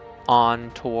on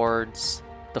towards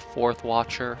the fourth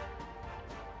watcher.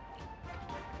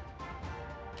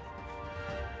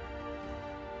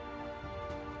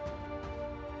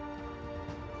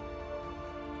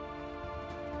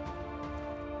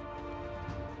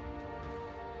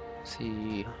 Let's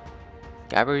see,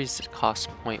 Gabbery's cost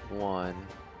 0.1.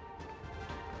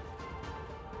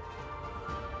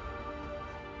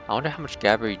 I wonder how much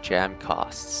Gabbery Jam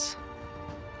costs.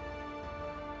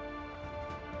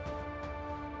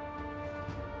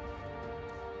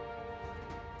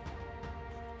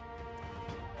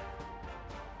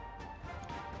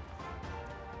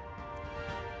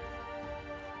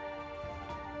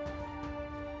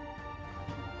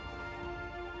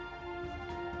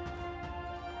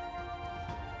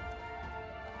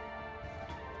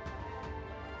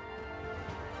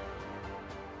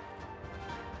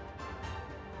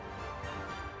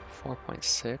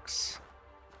 .6.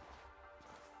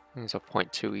 I think it's a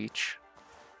 0.2 each.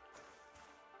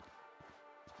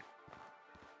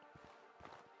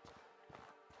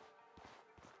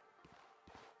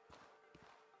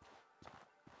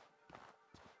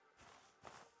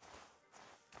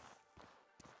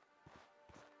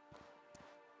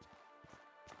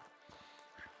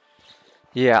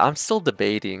 Yeah, I'm still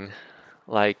debating.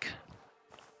 Like,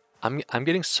 I'm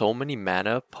getting so many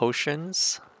mana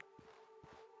potions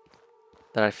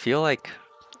that I feel like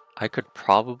I could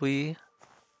probably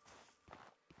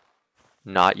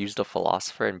not use the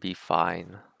philosopher and be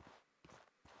fine.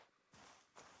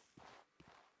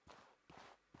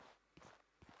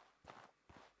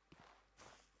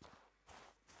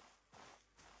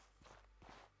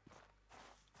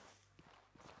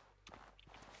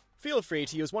 Feel free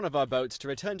to use one of our boats to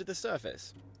return to the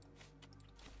surface.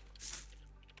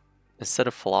 Instead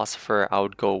of philosopher, I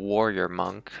would go warrior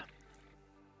monk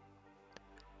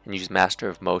and use master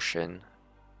of motion.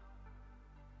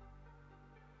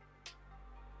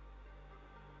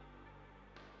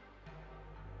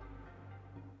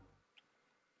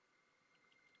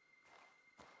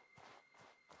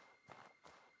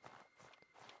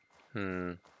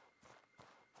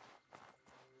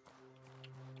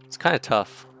 It's kind of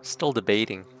tough. Still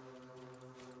debating.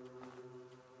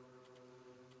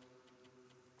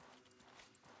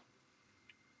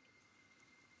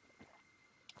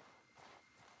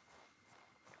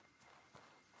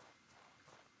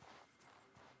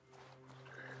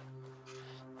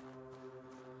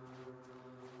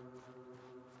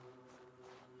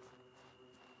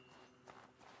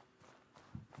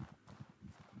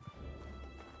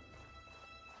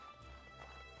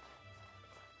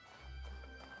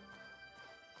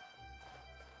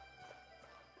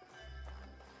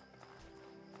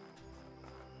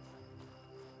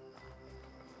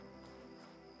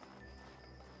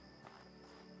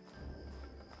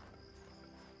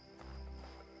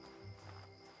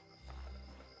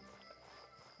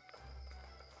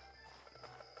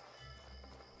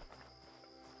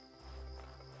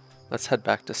 Let's head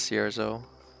back to Cierzo.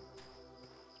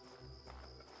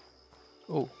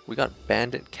 Oh, we got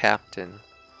Bandit Captain.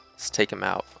 Let's take him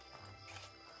out.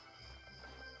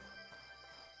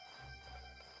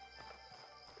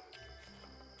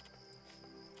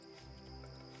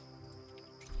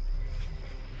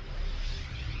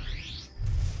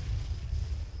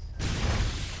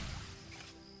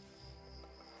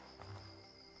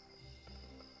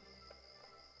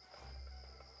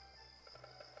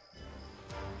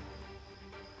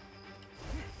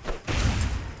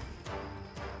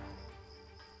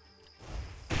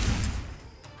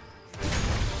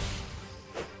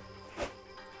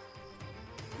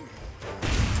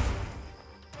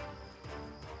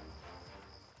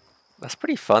 That's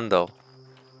pretty fun though.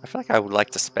 I feel like I would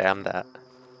like to spam that.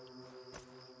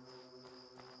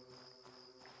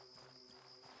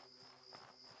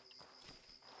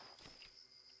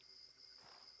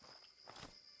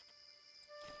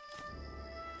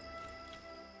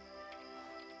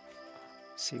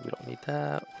 See, we don't need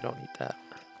that. We don't need that.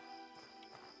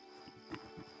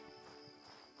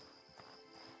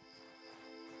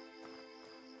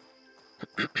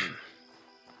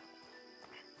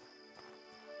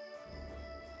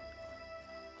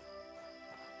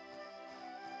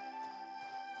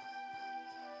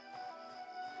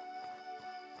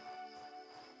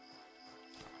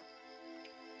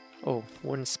 Oh,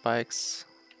 wooden spikes.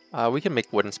 We can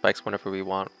make wooden spikes whenever we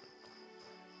want.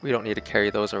 We don't need to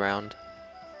carry those around.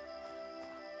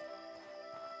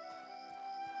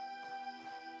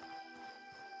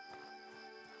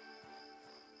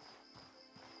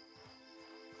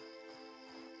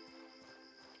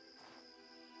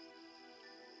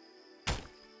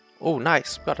 Oh,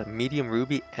 nice. We got a medium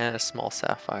ruby and a small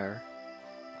sapphire.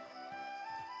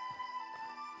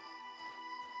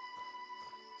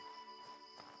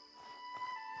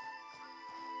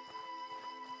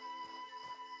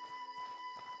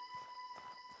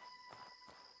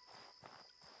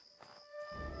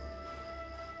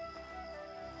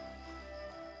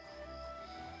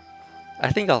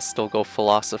 I think I'll still go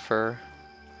philosopher.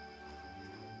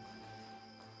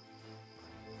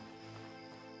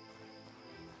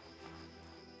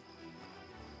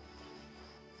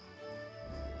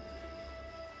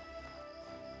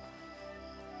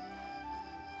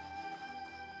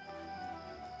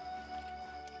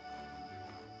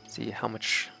 See how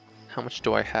much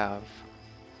do I have?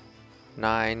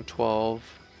 9,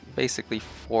 12, basically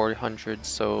 400,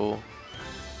 so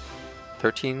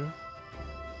 13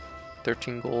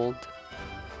 gold.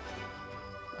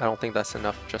 I don't think that's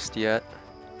enough just yet.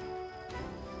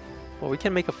 Well, we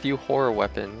can make a few horror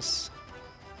weapons.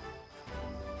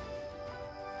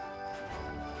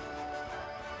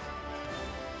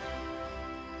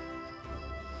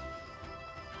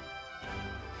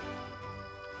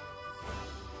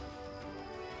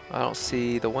 I don't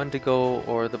see the Wendigo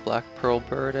or the Black Pearl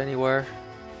Bird anywhere.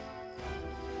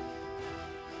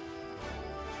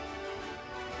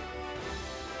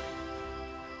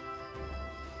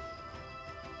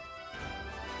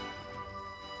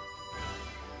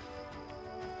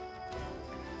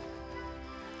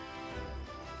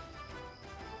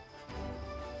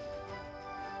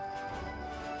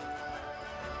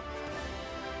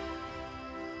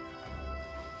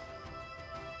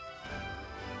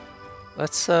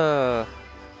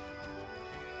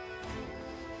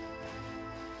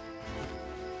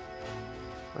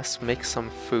 Let's make some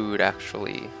food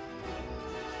actually.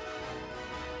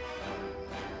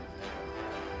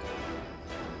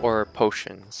 Or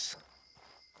potions.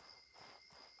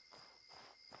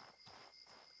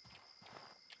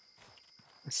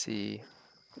 Let's see.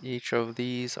 Each of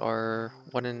these are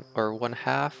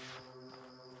 1.5.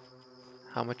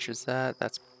 How much is that?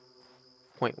 That's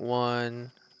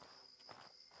 0.1.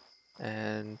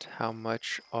 And how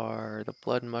much are the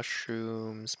blood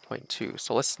mushrooms? 0.2.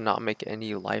 So let's not make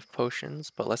any life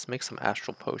potions, but let's make some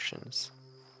astral potions.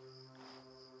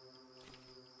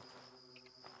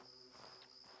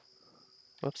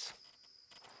 Whoops.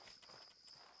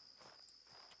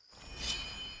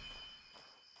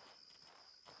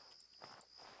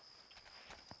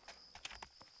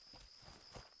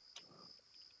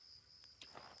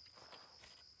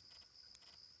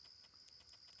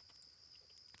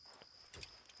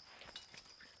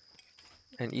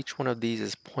 And each one of these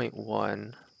is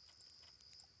 0.1.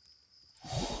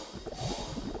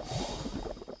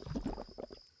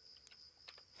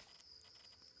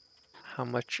 How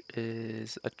much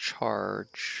is a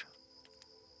charge?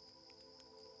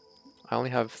 I only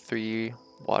have 3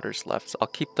 waters left, so I'll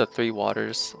keep the 3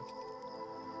 waters.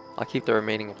 I'll keep the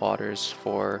remaining waters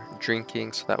for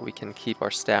drinking so that we can keep our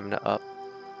stamina up.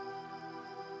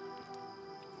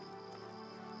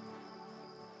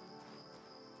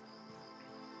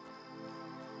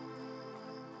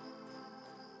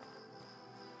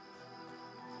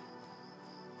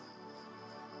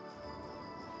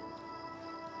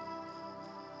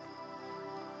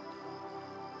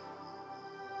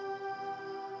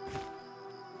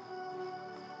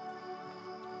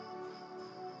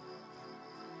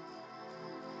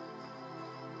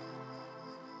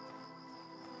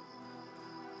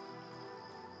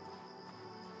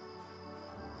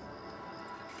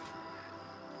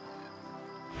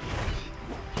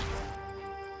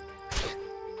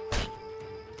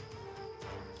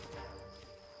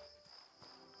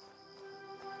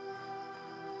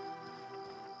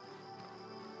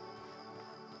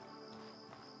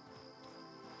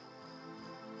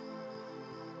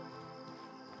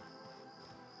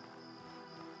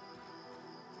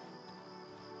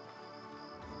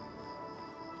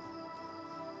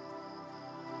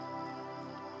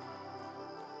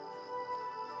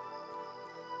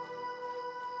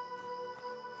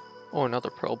 Oh, another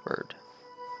pearl bird.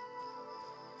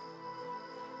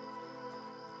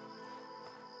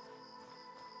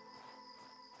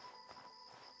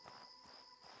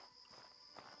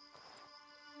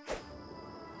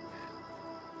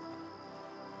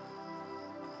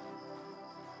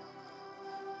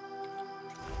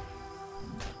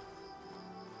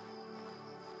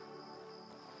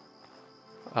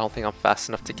 I don't think I'm fast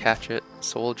enough to catch it,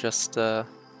 so we'll just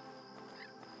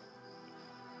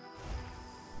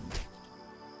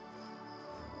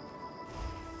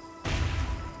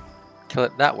kill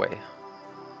it that way.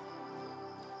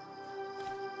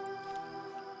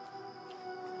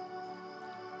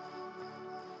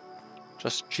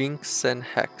 Just Jinx and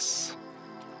Hex.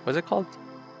 What is it called?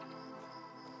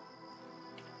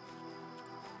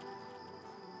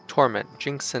 Torment.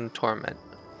 Jinx and Torment.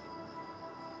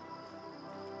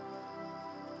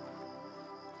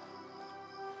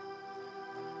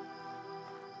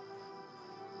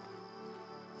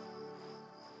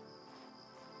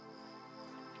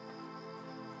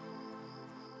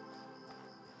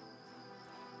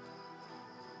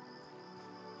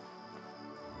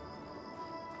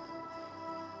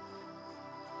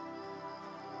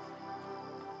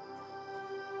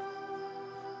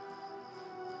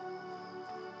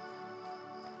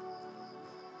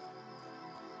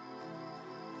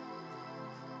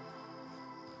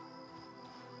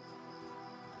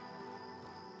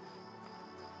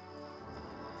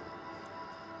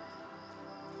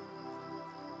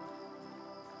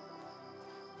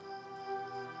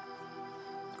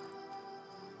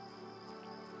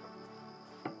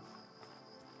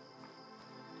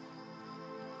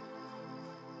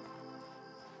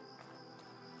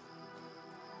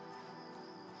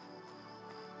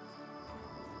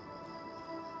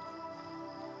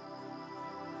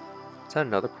 Is that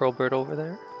another pearl bird over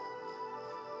there?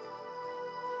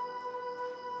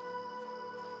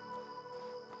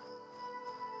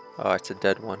 Oh, it's a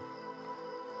dead one.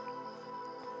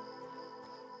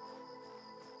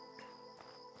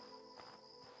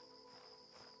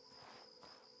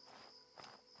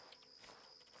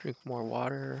 Drink more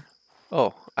water.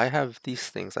 Oh, I have these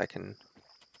things I can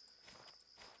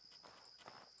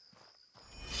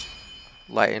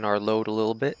lighten our load a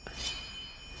little bit.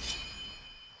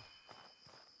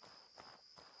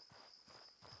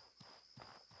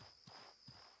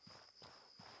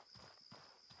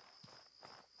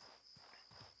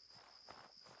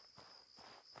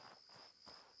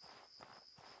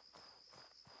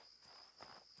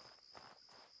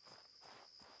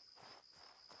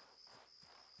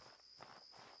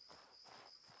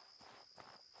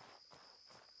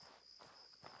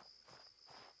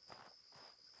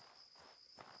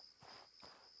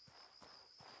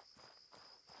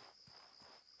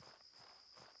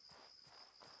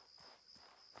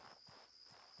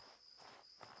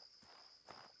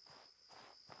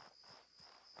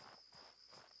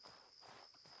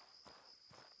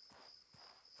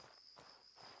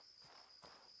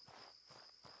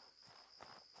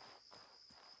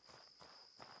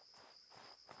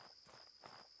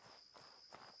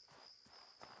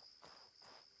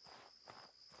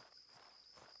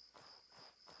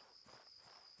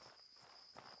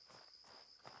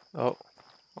 Oh,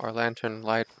 our lantern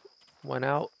light went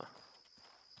out.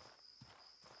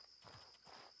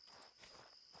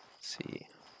 Let's see.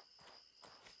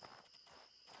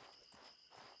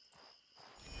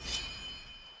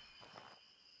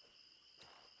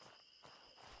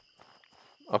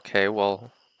 Okay,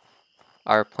 well,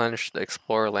 I replenished the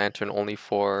Explorer lantern only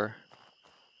for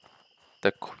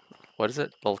the, what is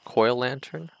it? The coil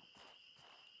lantern?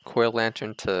 Coil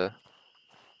lantern to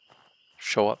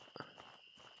show up.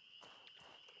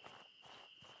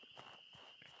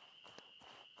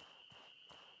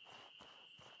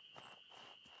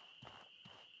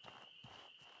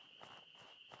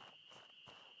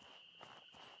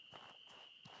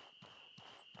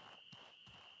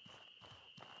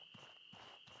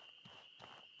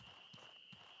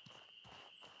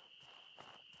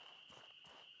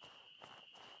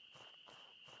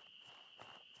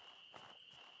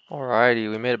 Alrighty,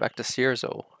 we made it back to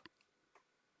Cierzo.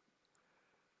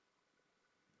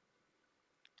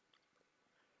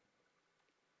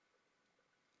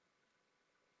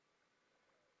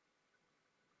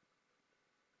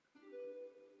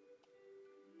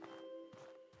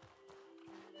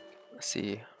 Let's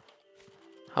see.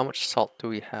 How much salt do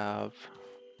we have?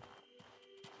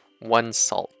 1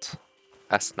 salt.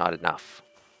 That's not enough.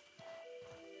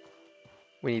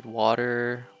 We need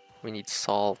water. We need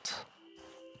salt.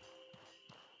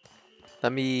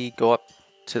 Let me go up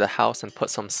to the house and put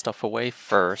some stuff away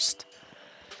first,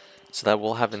 so that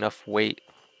we'll have enough weight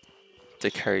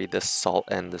to carry this salt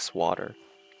and this water.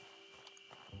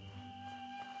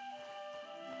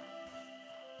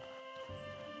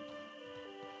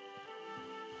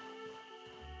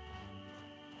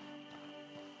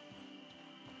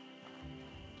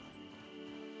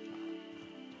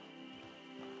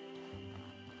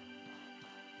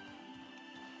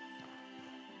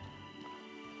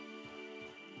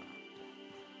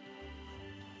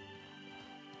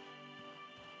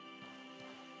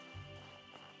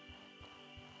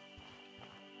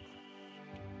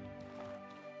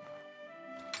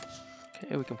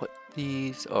 Okay, we can put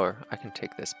these, or I can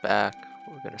take this back.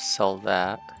 We're gonna sell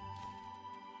that.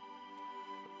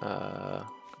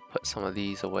 Put some of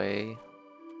these away.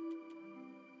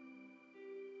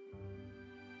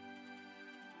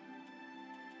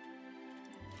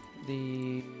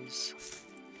 These.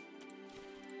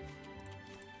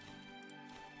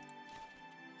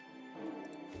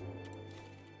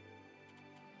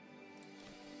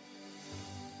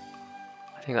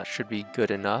 I think that should be good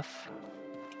enough.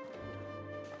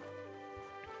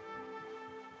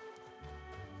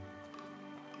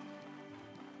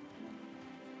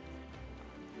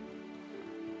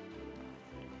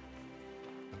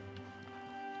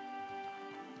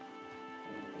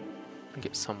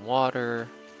 Get some water.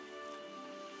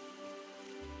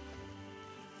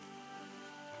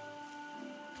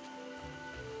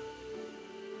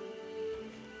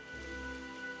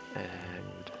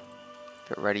 And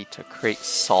get ready to create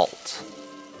salt.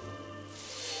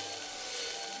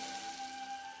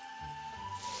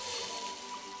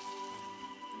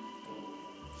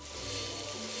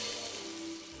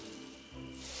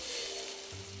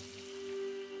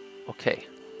 Okay.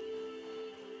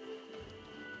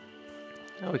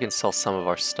 Now we can sell some of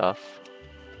our stuff.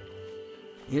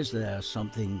 Is there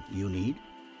something you need?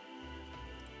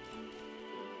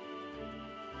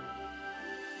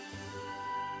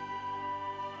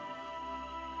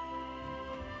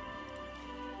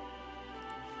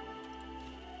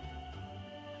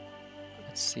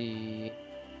 Let's see.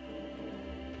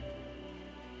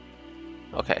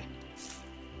 Okay.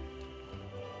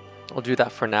 We'll do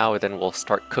that for now, and then we'll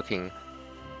start cooking.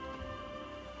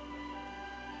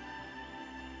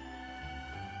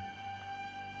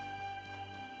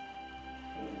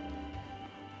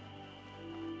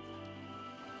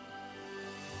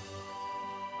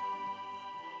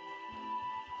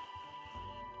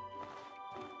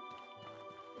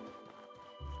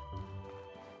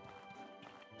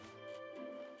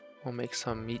 We'll make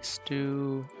some meat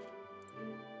stew.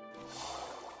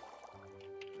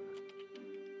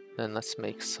 Then let's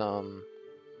make some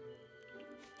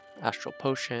astral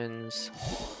potions,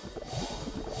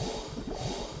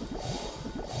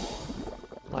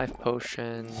 life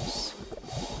potions,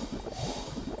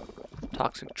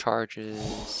 toxic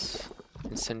charges,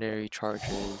 incendiary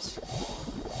charges.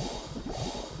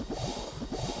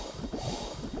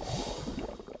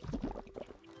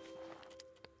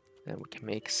 Then we can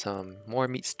make some more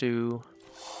meat stew,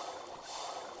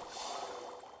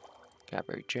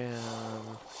 gaberry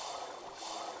jam,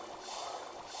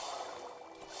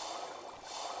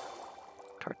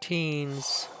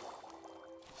 tartines,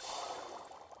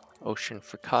 ocean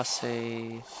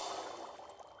fricassee,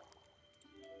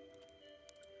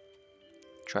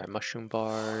 dry mushroom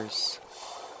bars.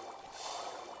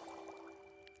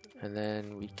 And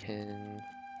then we can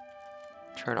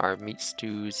turn our meat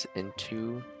stews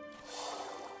into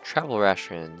travel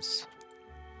rations.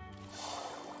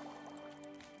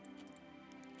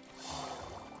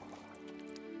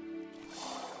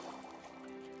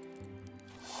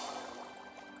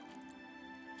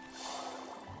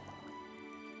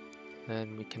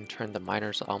 Then we can turn the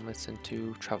miner's omelets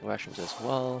into travel rations as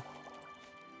well.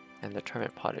 And the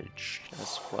termite pottage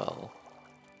as well.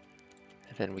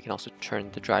 And then we can also turn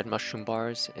the dried mushroom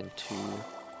bars into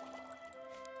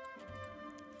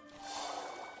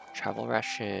travel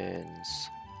rations.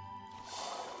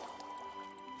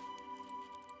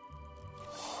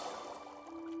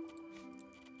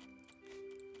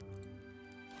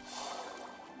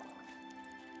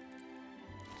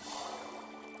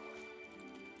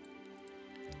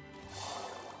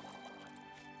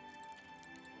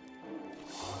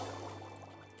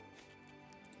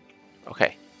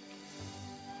 Okay.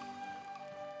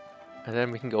 And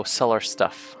then we can go sell our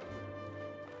stuff.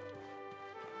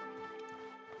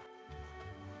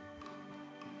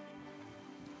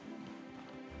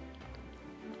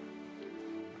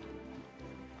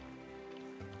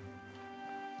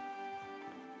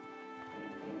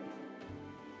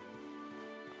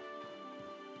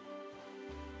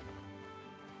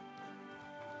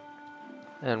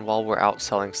 And while we're out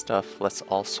selling stuff, let's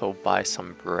also buy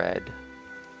some bread.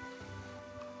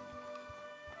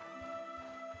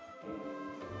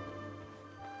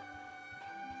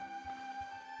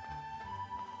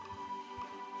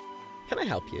 Can I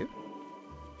help you?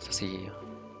 So see,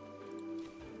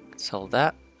 sell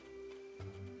that.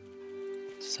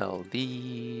 Sell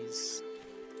these.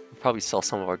 Probably sell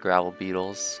some of our gravel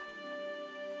beetles.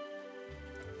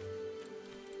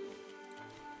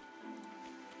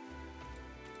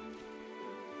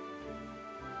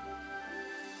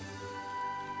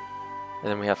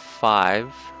 And then we have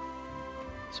 5.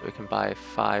 So we can buy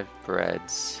 5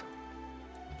 breads.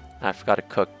 And I forgot to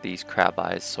cook these crab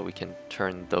eyes, so we can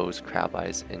turn those crab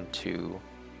eyes into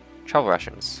travel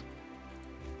rations.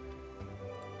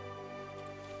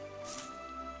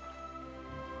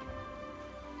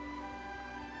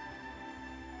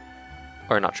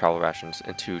 Or not travel rations,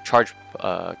 into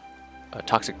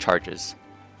toxic charges.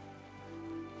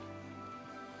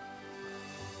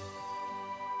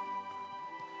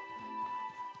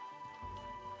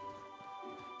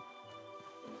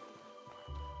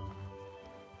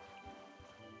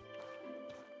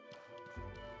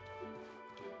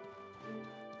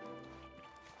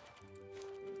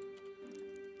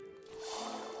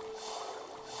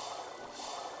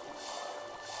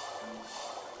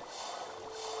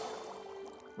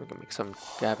 We can make some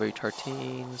Gabbery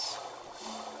tartines.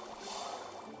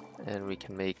 And we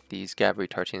can make these Gabbery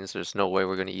tartines. There's no way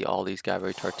we're going to eat all these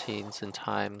Gabbery tartines in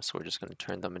time, so we're just going to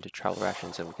turn them into travel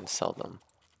rations and we can sell them.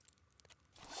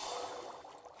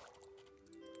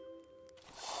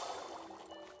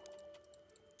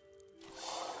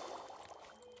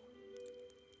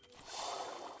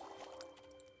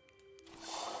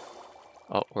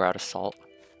 Oh, we're out of salt.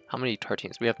 How many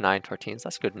tartines? We have 9 tartines.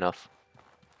 That's good enough.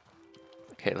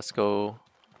 Okay, let's go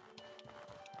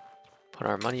put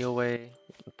our money away.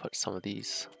 We can put some of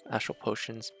these astral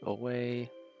potions away.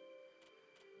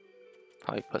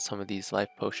 Probably put some of these life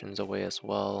potions away as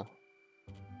well.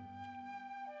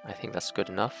 I think that's good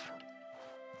enough.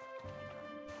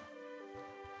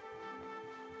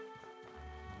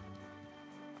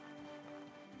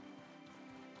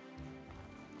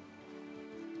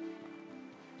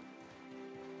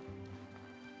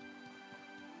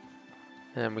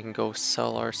 And we can go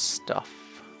sell our stuff.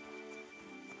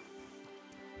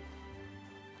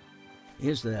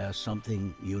 Is there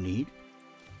something you need?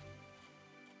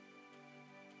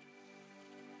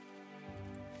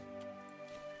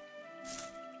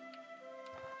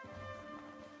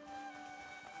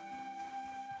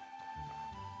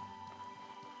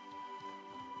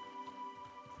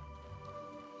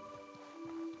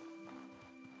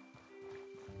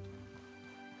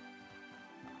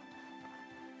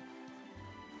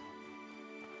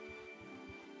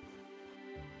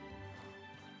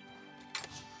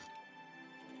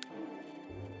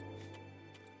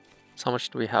 So how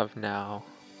much do we have now?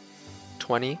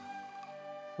 20?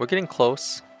 We're getting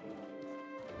close.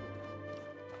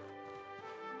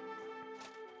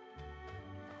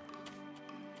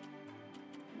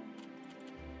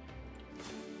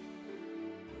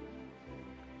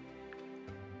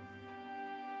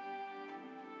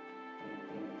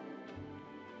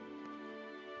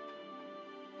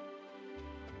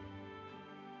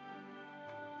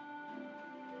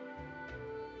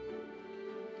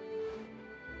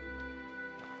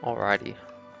 Alrighty.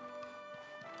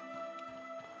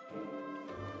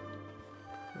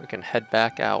 We can head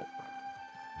back out.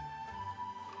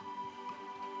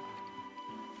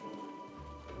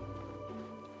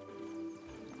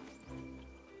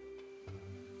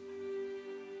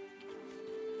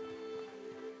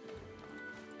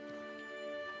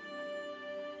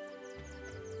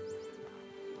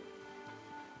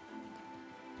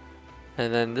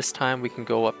 And then this time we can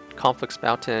go up Conflicts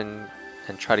Mountain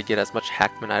and try to get as much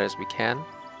Hackmanite as we can.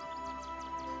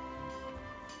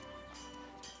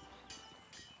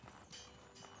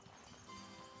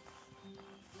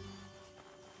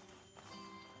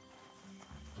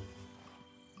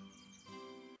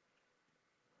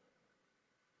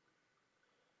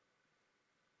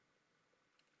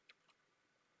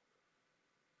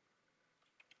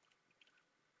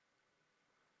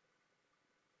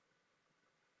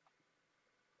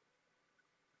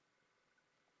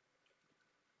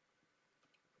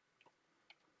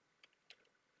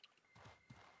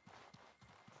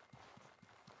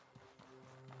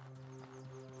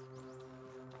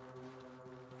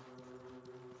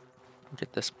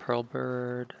 Get this pearl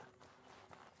bird.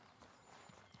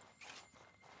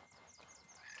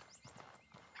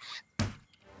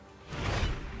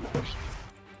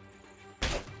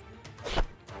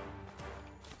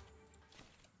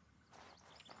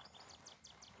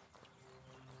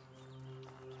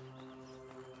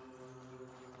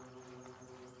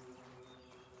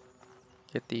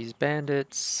 Get these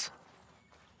bandits.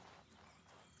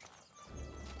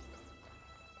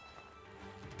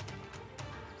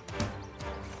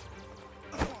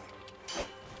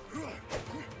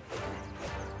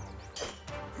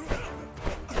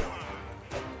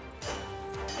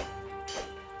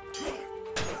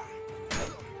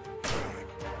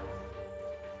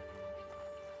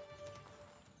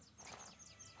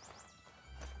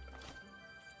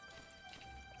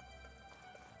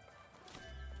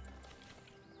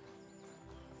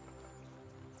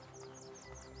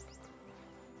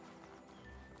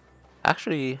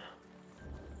 Actually,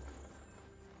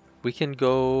 we can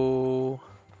go...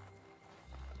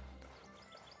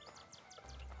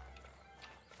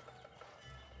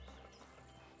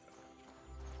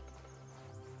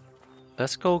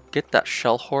 Let's go get that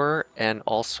shell horror, and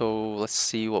also let's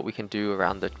see what we can do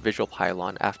around the visual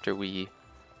pylon after we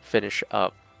finish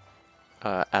up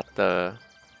at the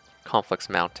Conflicts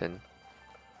Mountain.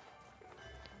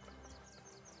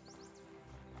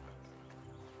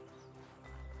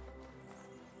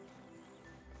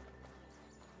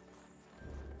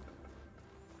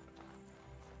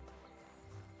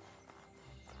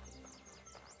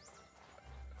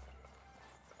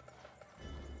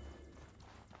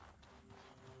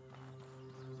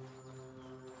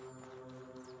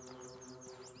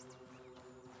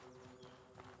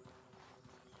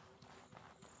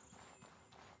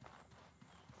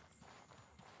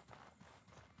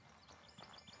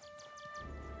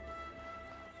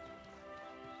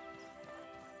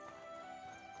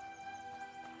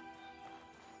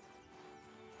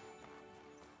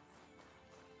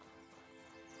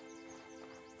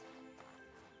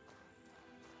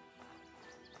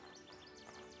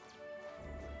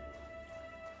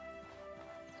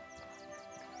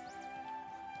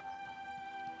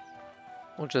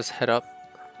 We'll just head up,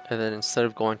 and then instead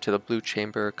of going to the blue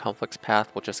chamber conflicts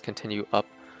path, we'll just continue up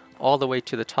all the way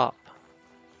to the top.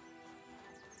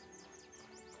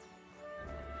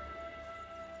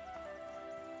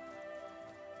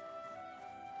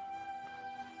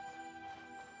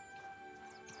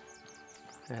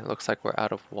 And it looks like we're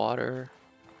out of water.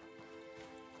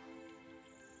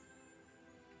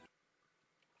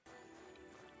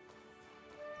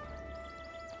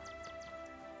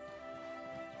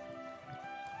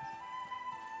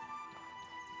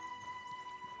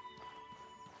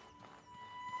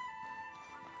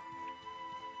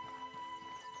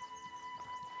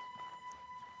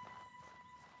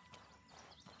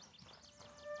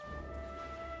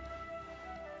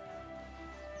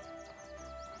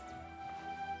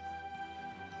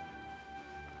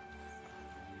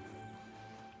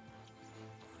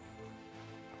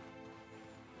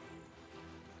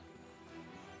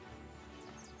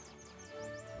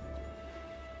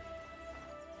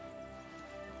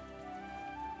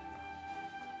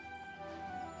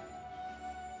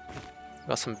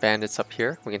 Got some bandits up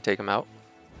here. We can take them out.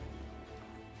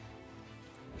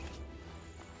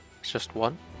 It's just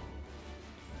one.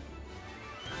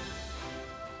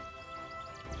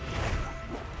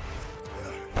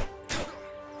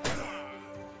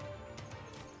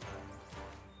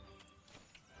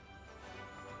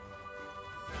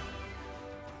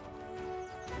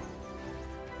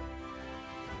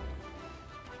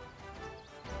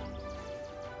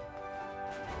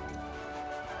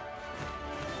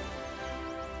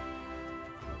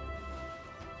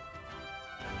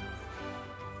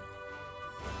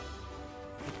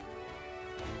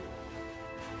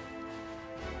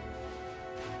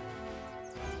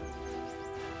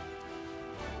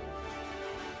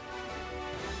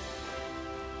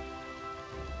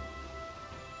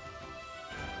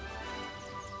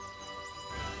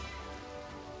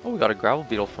 Oh, we got a gravel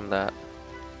beetle from that.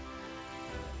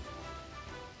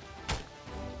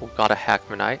 We got a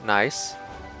hackmanite, nice.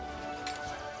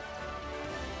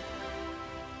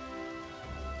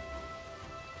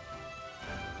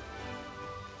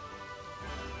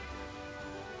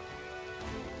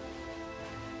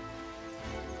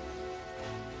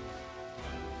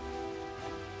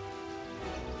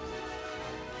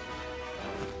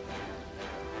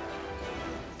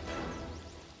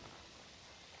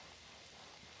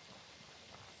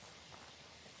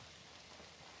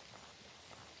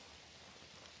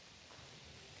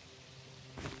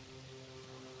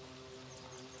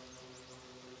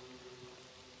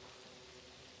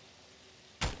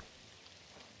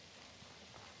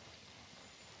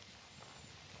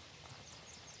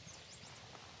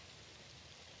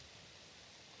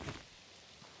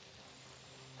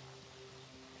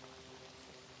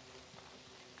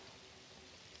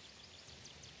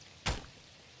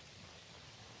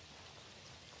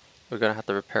 We're gonna have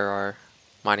to repair our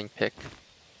mining pick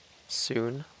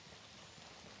soon.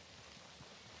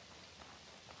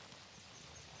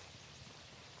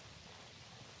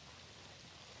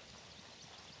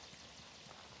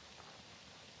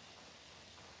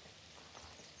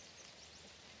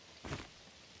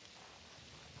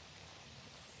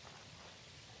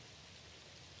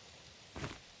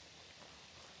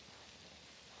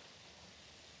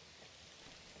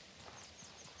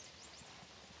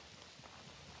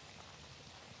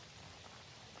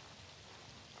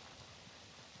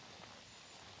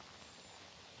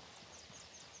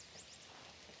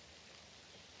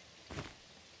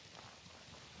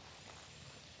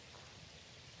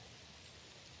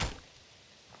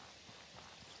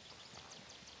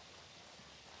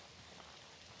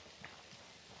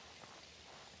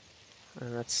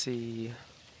 And let's see.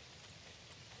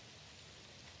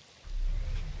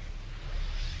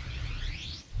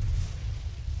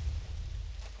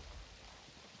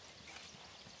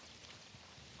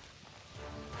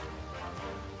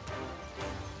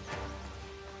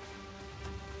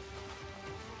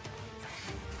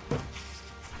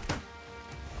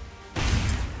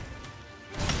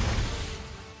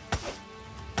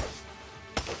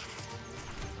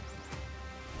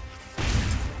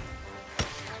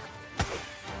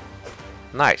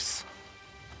 Nice.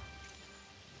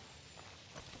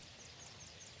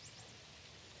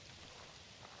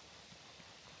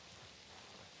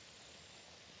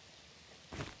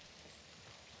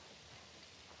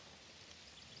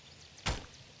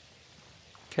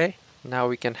 Okay, now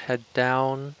we can head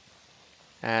down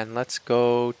and let's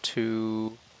go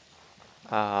to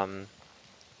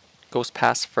Ghost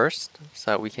Pass first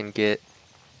so that we can get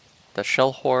the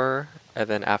Shell Horror, and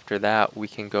then after that we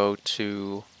can go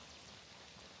to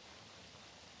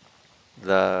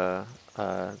the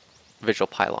Vigil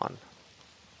Pylon.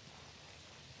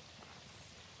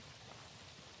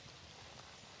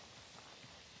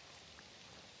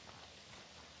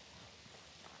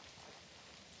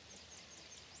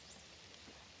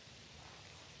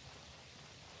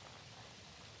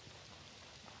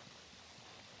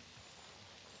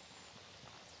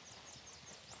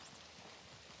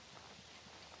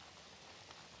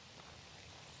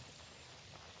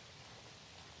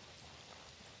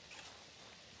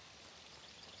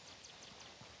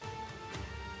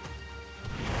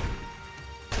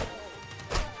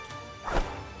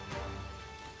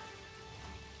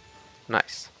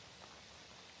 Nice.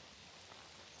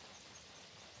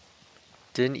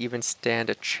 Didn't even stand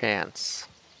a chance.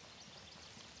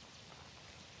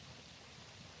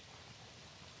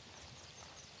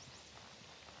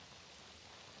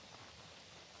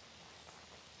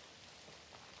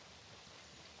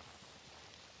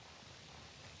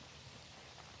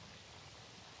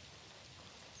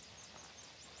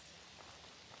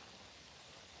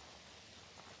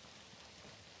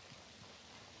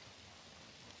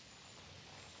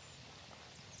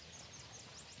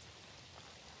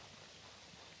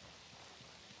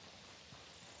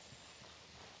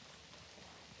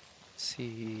 Let's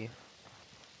see.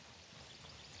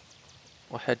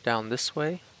 We'll head down this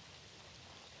way.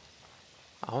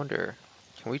 I wonder,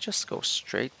 can we just go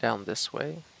straight down this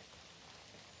way?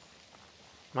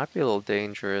 Might be a little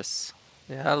dangerous.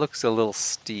 Yeah, that looks a little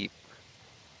steep.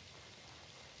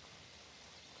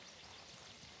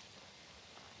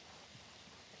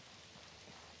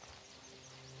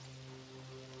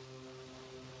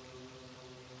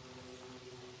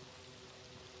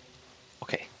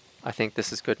 Okay, I think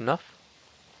this is good enough.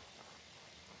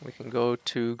 We can go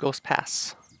to Ghost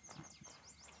Pass.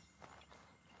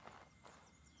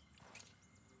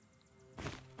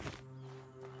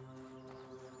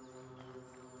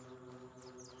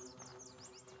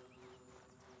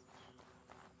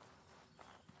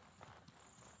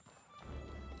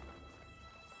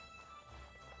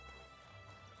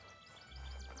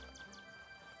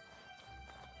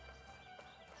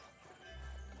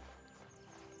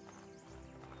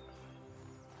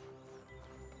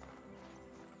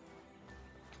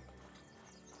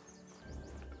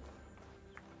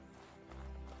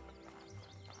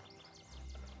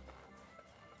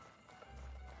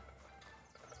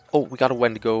 Oh, we got a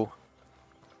Wendigo.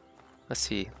 Let's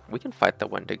see. We can fight the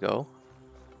Wendigo.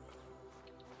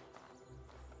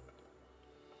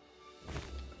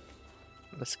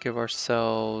 Let's give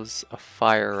ourselves a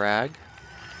fire rag.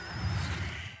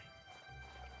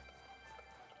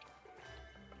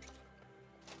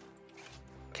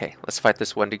 Okay, let's fight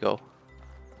this Wendigo.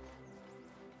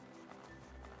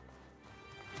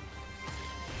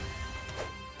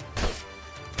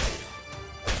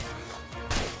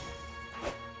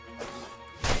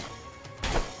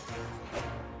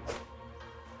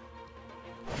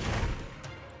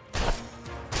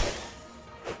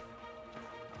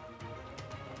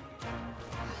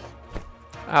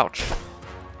 Ouch.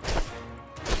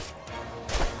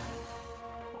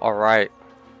 Alright.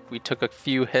 We took a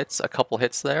couple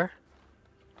hits there.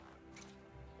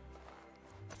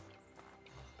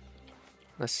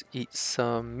 Let's eat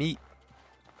some meat.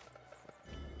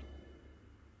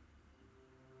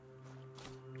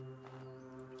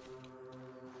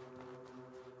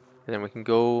 And then we can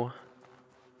go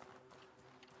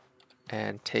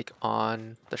and take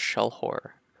on the shell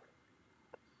horror.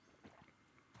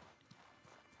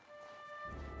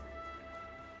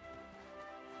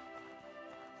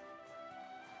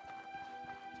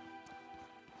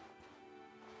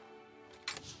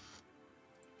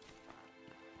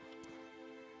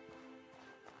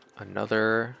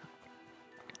 Another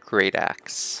great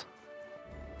axe.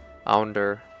 I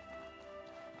wonder.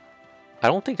 I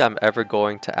don't think I'm ever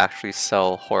going to actually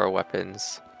sell horror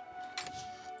weapons.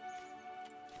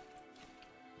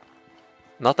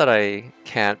 Not that I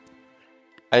can't.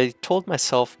 I told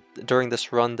myself during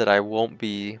this run that I won't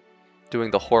be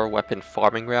doing the horror weapon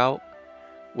farming route,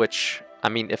 which, I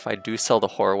mean, if I do sell the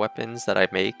horror weapons that I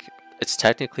make, it's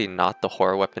technically not the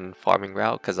horror weapon farming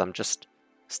route because I'm just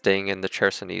staying in the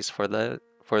Chersonese for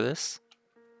this.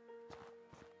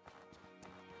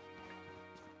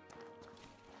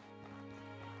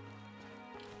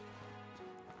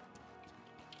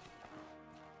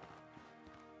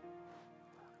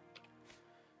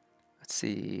 Let's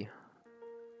see.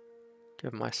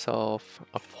 Give myself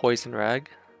a poison rag.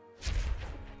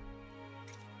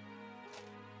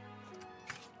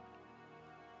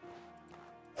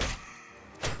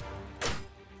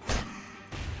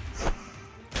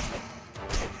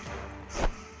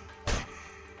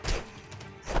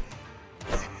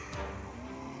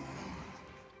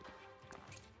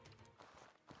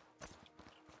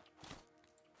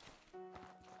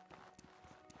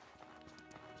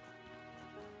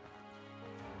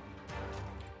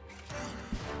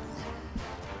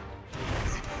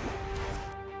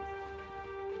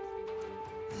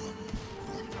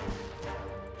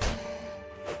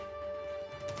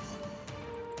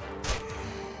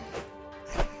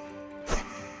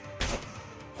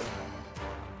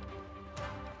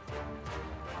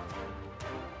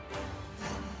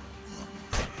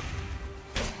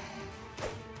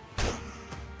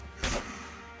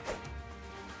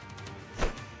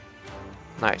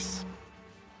 Nice.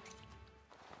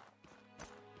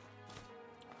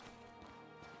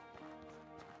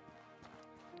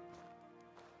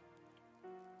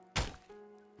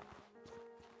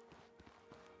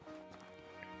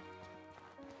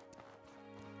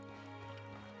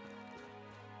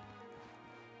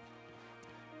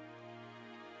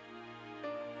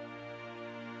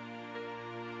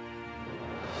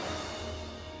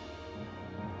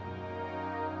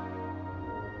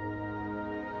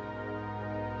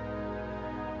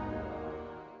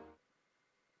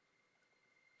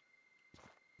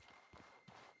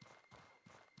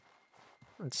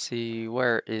 Let's see,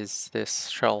 where is this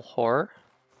shell horror?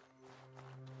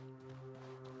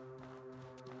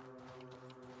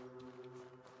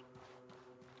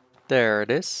 There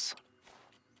it is.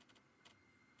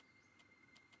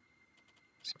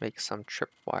 Let's make some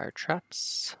tripwire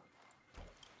traps.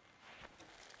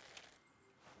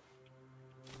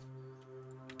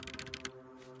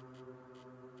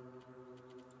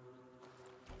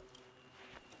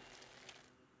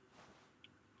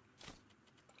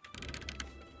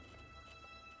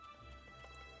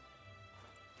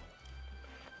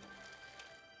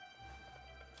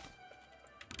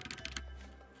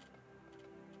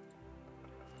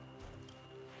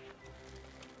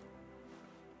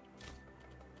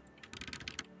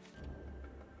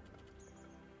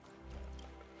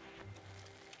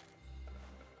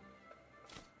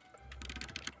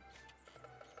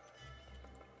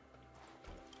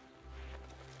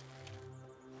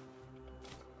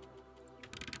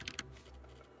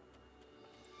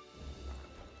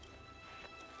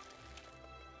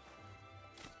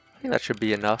 I think that should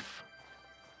be enough.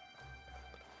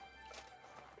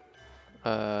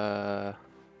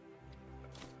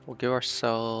 We'll give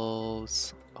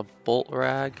ourselves a bolt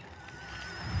rag,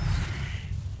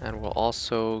 and we'll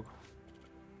also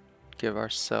give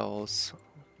ourselves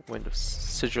wind of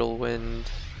sigil wind.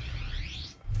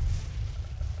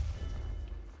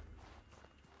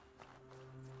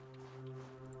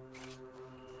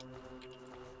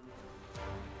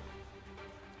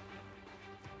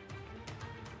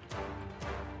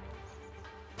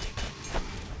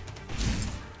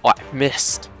 Oh, I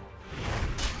missed.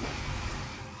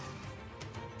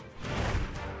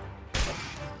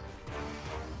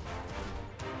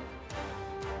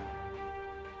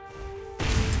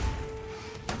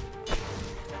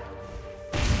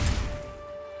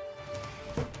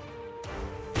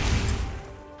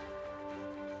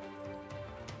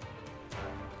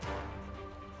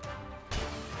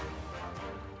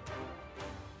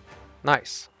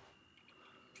 Nice.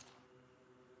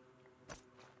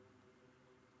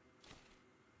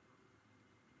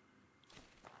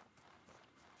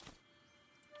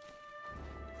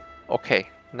 Okay,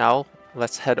 now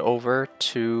let's head over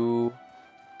to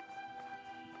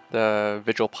the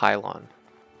Vigil Pylon.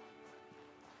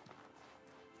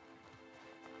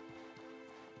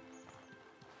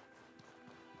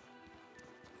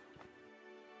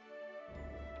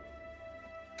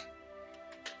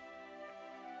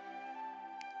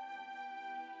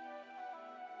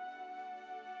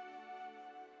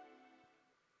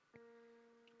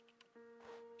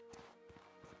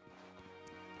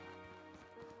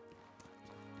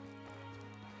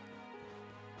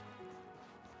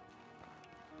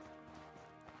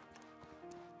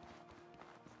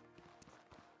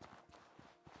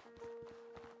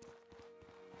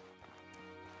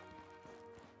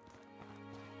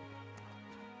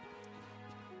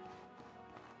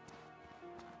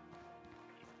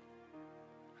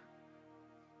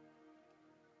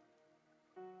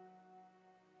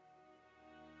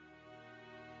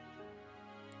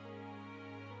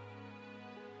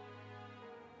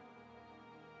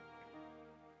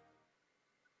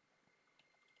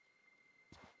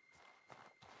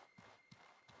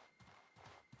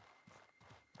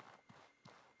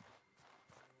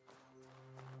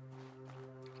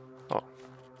 Oh,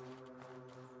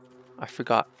 I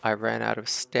forgot I ran out of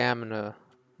stamina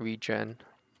regen.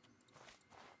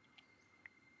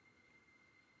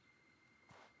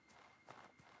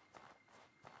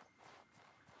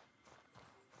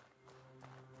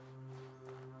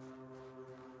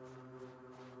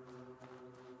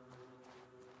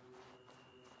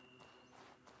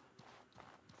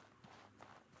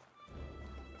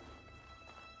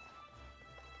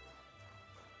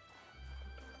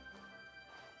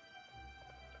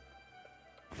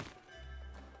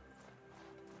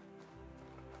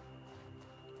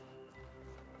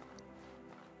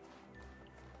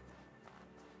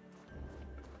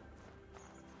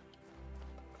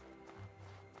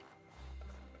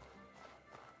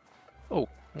 Oh,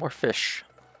 more fish.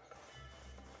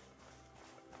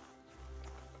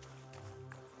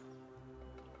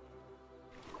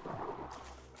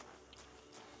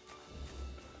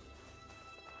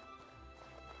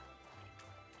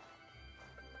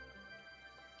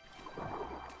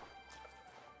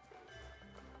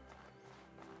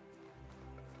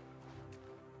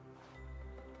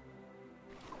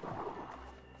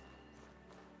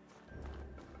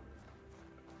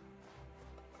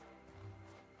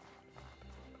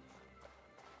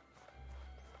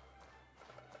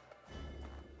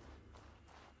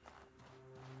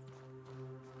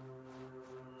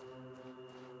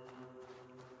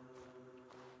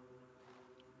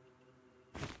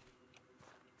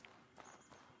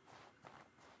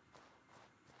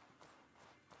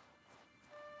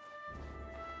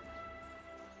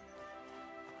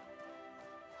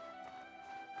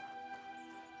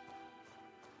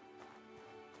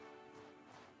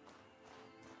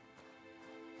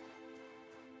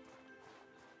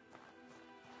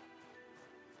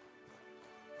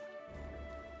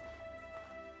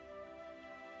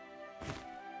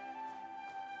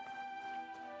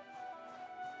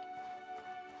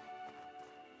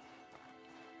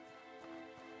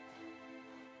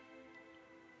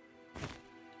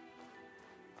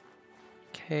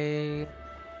 Okay,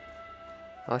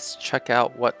 let's check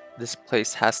out what this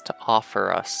place has to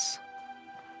offer us.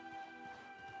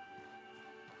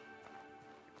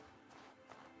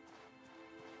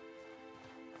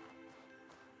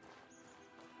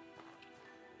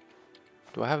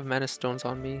 Do I have mana stones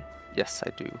on me? Yes,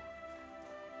 I do.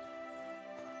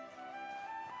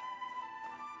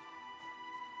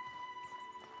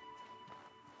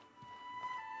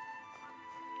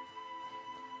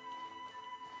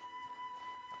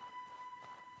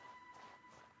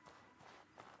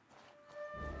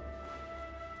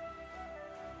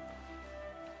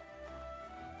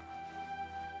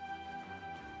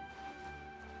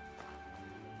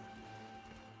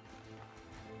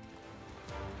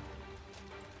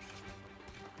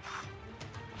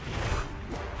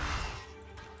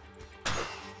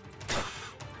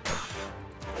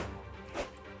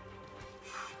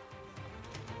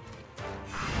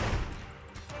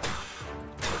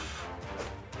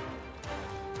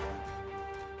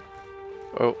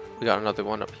 We got another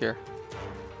one up here.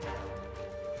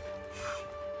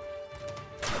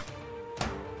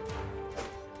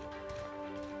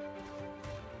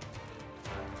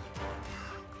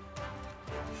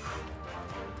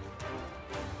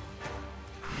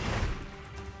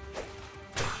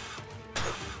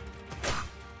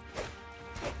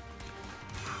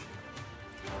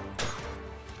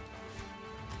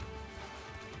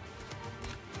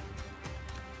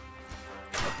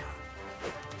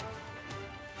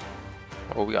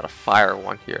 Oh, we got a fire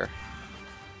one here.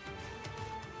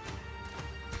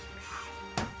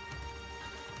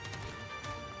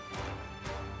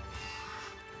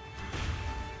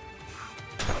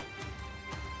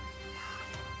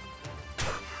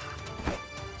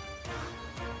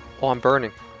 Oh, I'm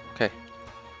burning. Okay.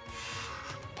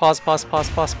 Pause, pause, pause,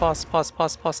 pause, pause, pause,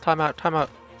 pause, pause. Time out, time out.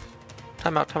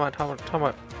 Time out, time out, time out, time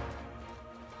out.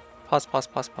 Pause, pause,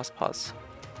 pause, pause, pause.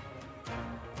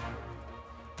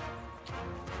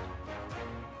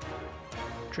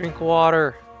 Drink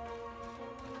water.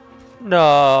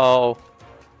 No.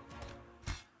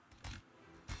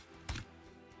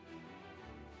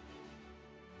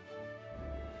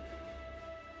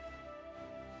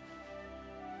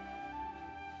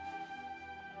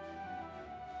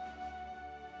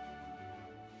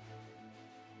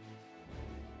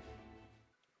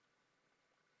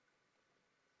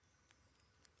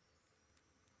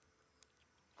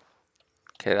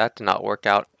 Okay, that did not work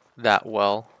out that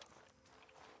well.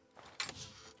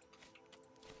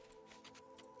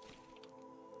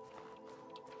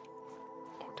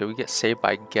 Did we get saved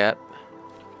by Get?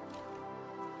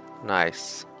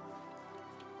 Nice.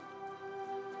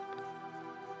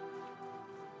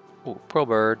 Ooh, Pro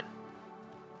Bird.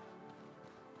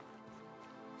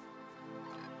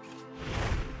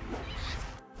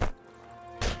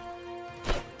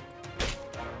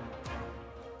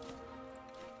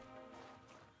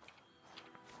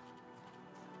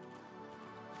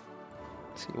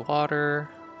 See water.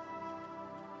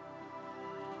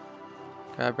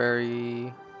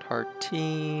 Cadbury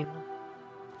tartine.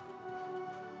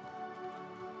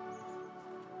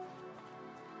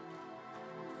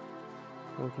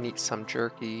 We can eat some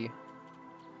jerky.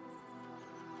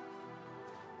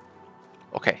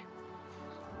 Okay,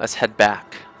 let's head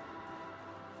back.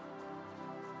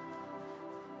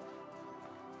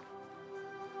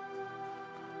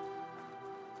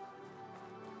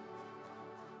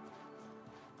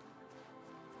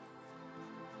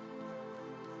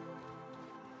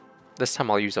 This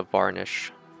time I'll use a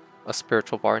varnish, a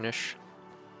spiritual varnish.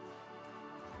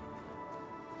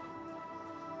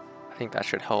 I think that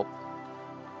should help.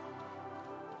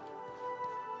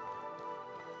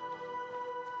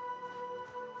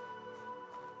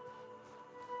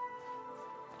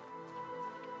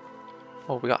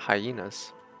 Oh, we got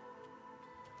hyenas.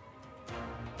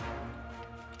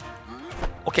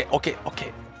 Okay, okay,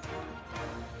 okay.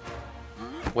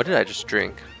 What did I just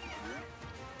drink?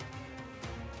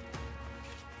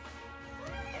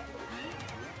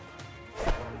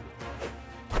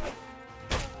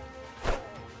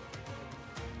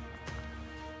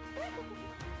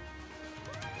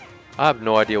 I have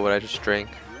no idea what I just drank.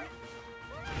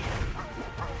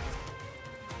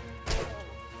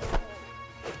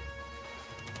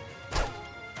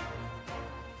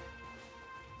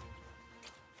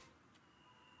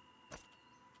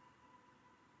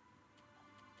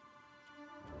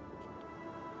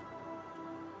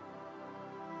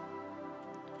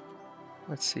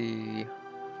 Let's see.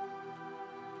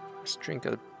 Let's drink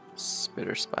a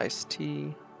bitter spice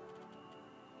tea.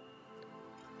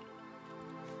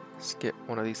 Let's get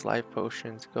one of these life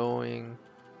potions going.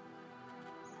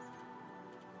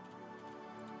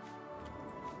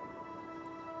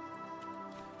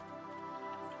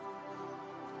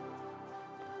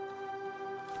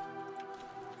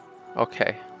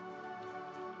 Okay.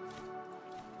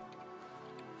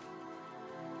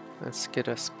 Let's get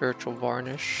a spiritual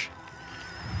varnish.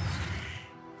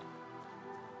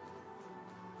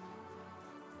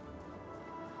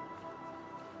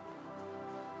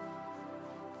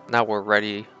 Now we're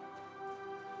ready.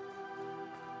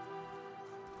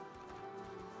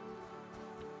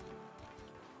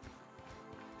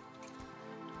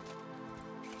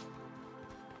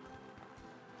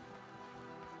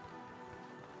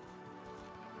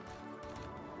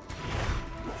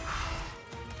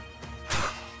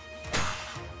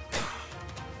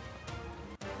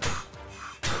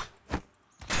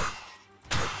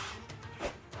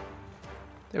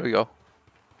 There we go.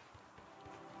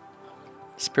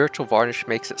 Spiritual varnish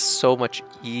makes it so much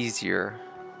easier.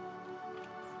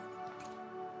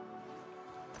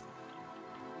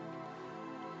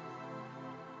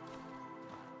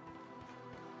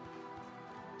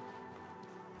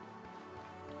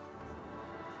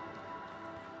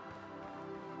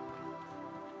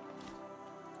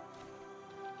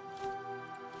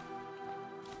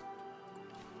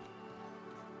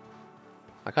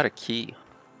 I got a key.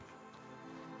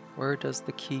 Where does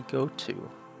the key go to?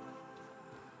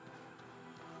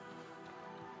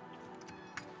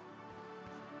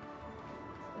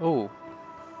 Oh,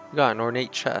 we got an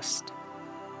ornate chest.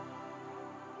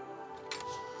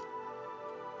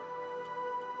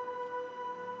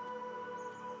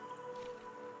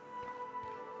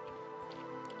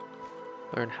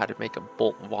 Learn how to make a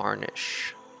bolt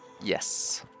varnish.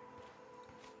 Yes.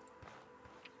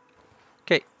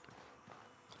 Okay.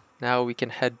 Now we can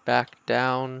head back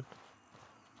down.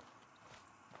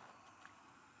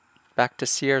 Back to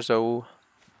Cierzo.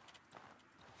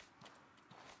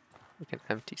 We can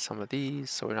empty some of these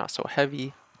so we're not so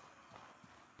heavy.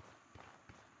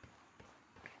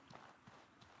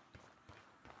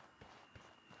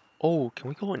 Oh, can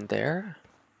we go in there?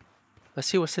 Let's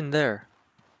see what's in there.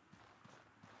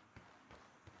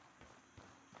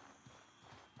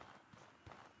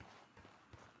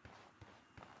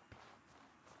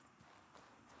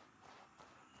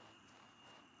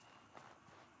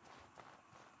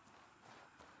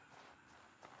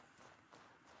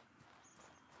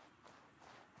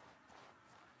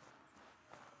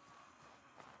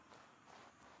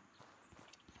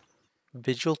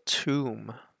 Vigil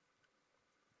Tomb.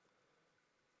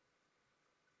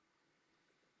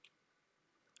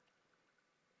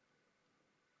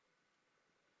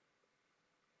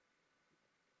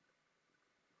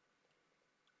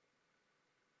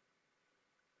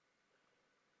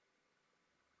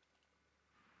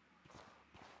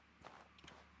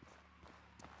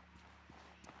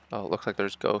 Oh, it looks like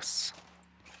there's ghosts.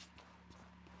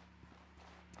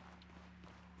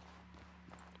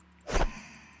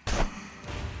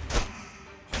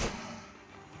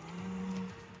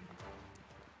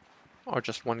 Or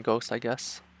just one ghost, I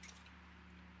guess.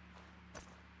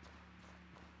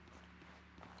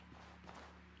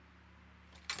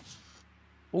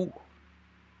 Ooh.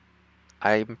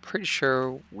 I'm pretty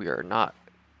sure we are not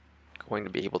going to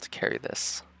be able to carry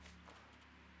this.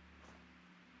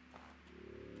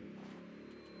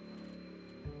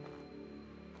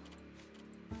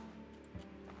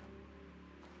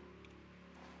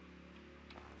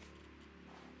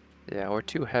 Yeah, we're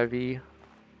too heavy.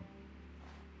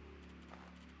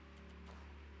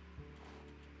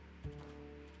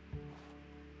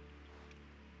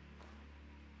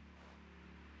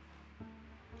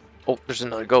 Oh, there's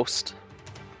another ghost.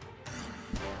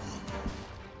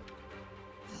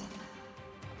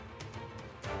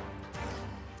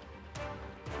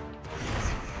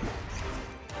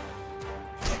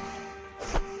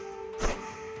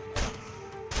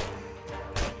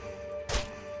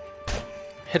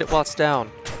 Hit it while it's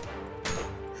down.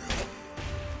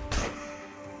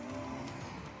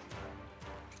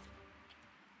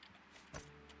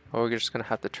 Or we're just gonna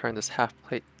have to turn this half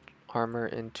plate armor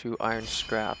into iron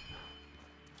scrap.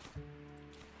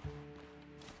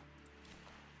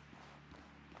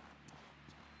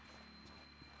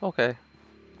 Okay.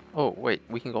 Oh, wait,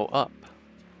 we can go up.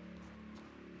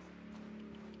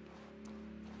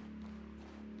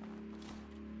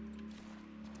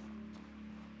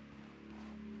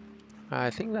 I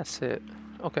think that's it.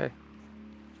 Okay.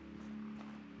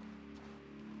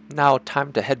 Now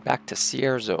time to head back to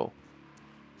Cierzo.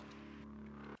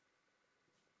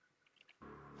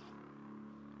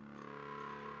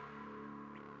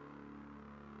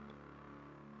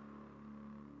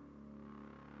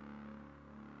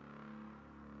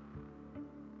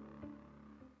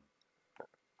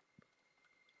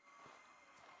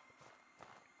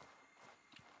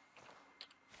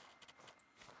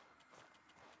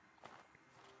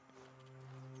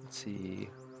 Let's see.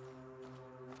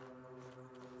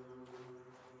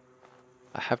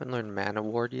 I haven't learned Mana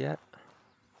Ward yet.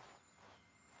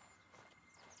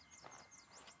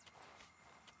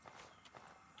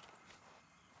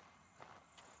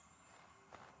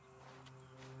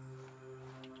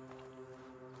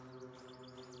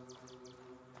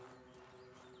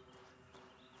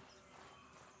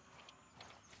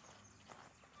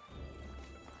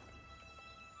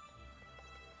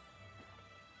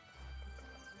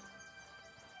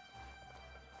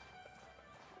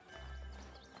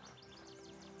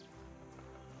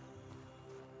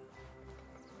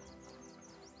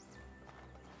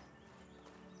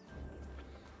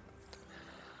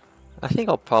 I think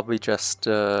I'll probably just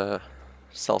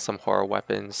sell some horror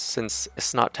weapons since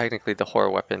it's not technically the horror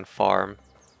weapon farm.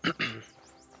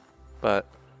 But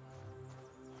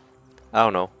I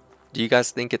don't know. Do you guys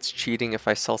think it's cheating if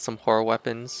I sell some horror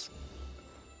weapons?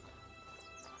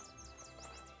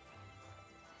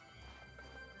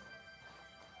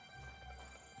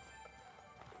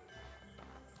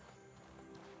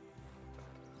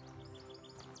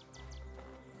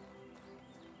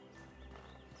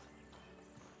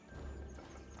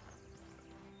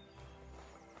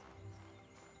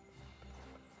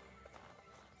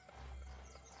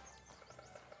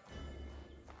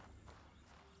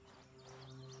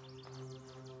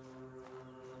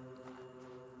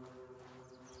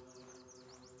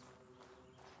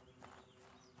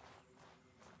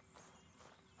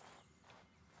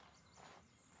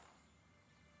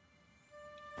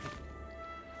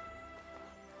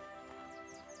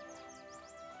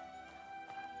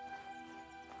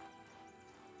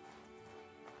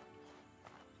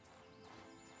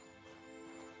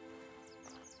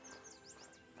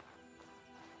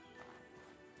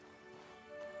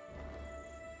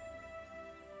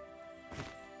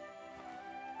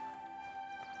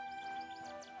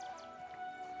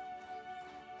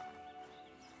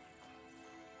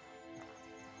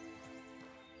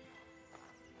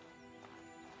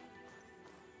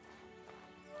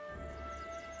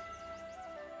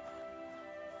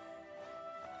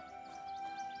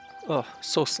 Oh,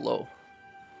 so slow.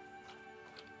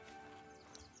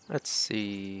 Let's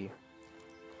see.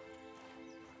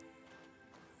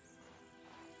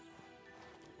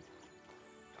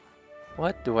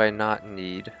 What do I not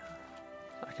need?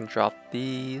 I can drop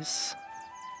these.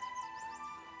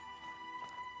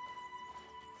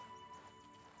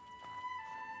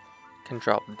 Can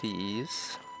drop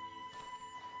these.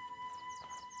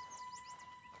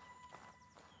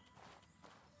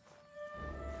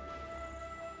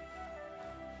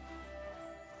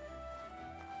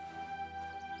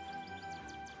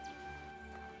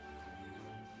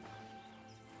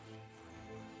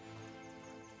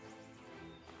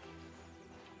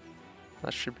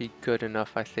 That should be good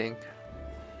enough, I think.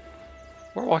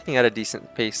 We're walking at a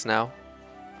decent pace now.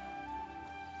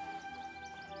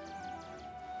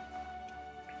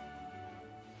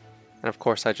 And of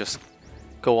course I just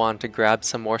go on to grab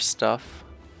some more stuff.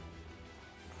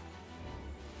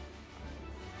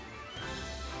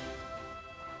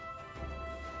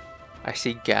 I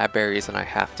see gabberries and I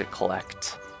have to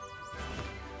collect.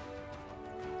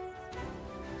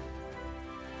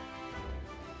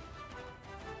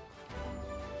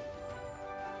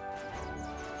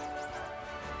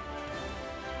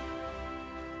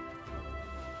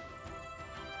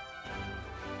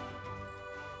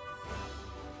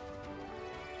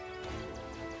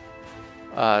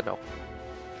 No.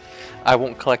 I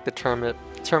won't collect the turnip.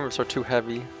 Turnips are too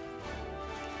heavy.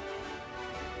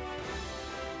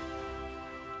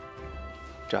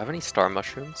 Do I have any star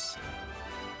mushrooms?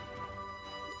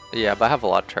 Yeah, but I have a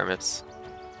lot of turnips.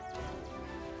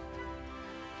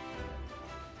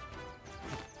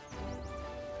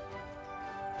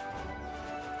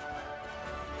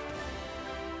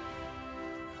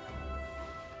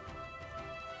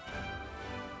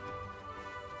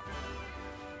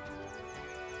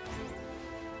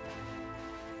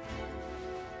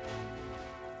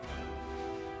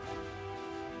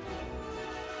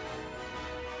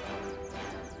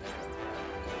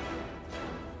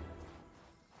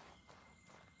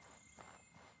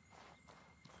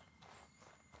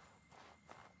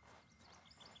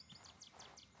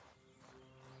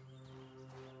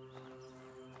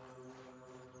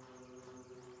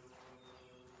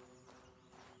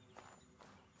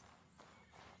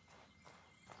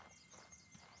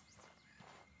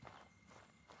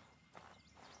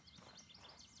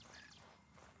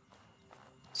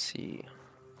 Let's see.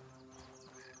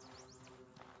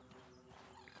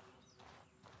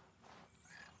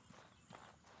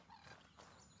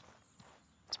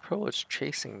 This pro is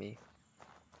chasing me.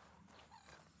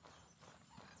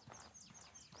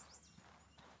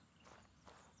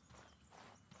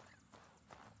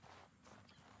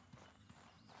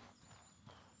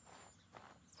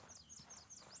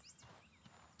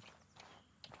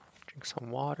 Drink some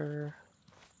water.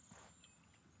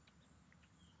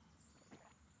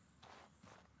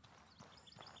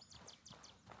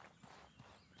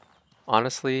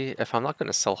 Honestly, if I'm not going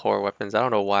to sell horror weapons, I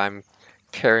don't know why I'm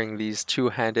carrying these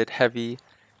heavy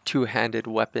two-handed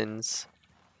weapons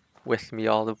with me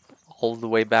all the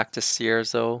way back to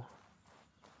Cierzo.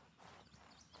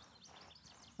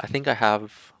 I think I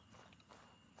have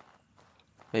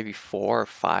maybe 4 or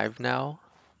 5 now,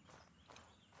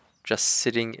 just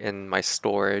sitting in my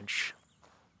storage,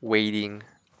 waiting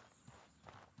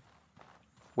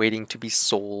to be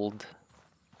sold.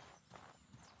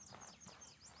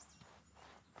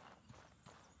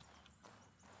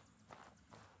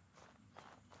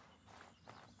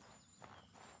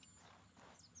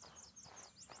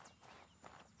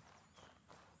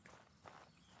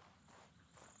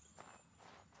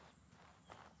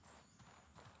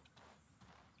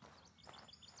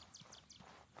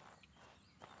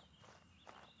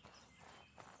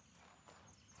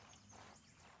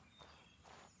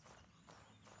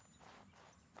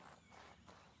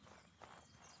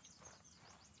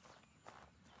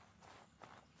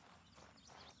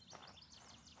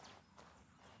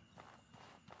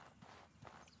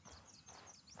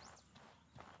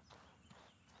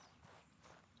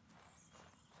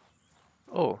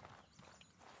 Oh,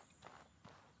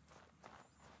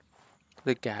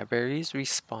 the gabberries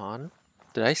respawn?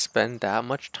 Did I spend that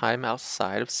much time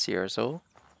outside of Cierzo?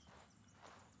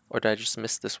 Or did I just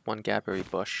miss this one gabberry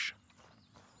bush?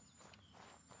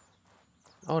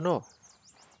 Oh no,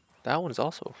 that one's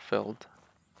also filled.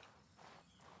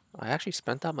 I actually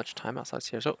spent that much time outside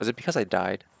Cierzo. Is it because I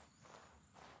died?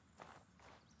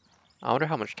 I wonder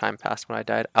how much time passed when I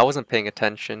died. I wasn't paying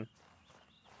attention.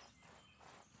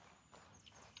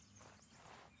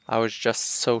 I was just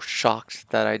so shocked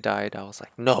that I died. I was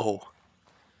like, no!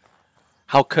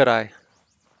 How could I?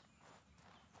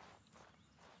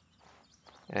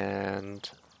 And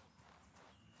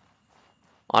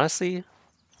Honestly,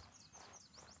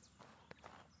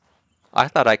 I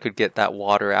thought I could get that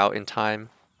water out in time.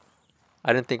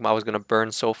 I didn't think I was gonna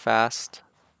burn so fast.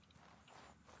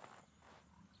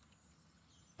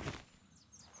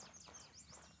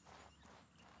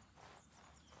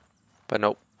 But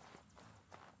nope.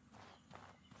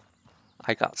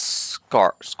 I got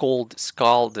scalded.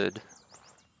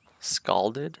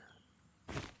 Scalded?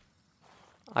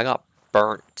 I got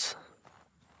burnt.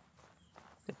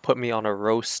 It put me on a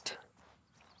roast.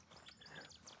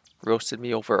 Roasted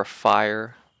me over a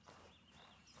fire.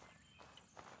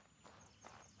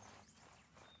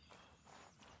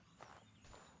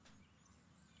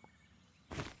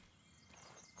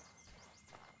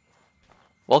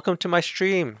 Welcome to my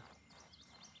stream.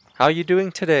 How are you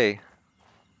doing today?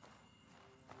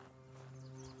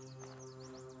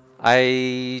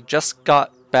 I just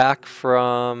got back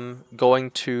from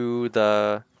going to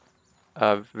the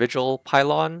Vigil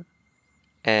pylon,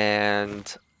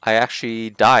 and I actually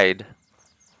died.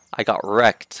 I got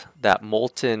wrecked. That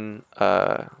molten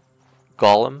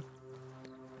golem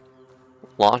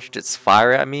launched its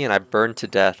fire at me and I burned to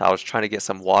death. I was trying to get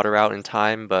some water out in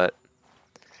time, but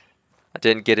I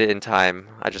didn't get it in time.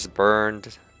 I just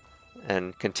burned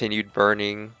and continued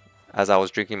burning. As I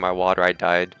was drinking my water, I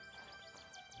died.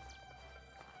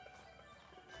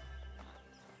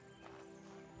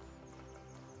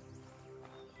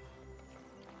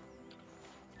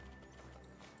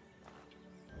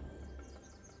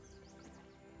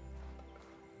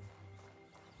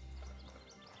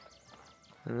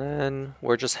 And then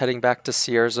we're just heading back to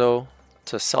Cierzo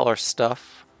to sell our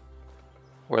stuff.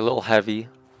 We're a little heavy,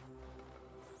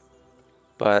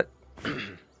 but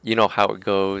you know how it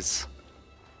goes.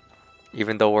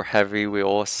 Even though we're heavy, we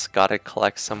always gotta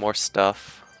collect some more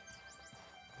stuff.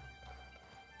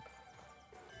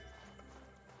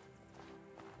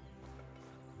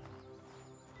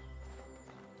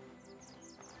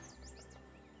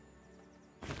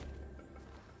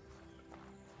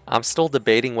 I'm still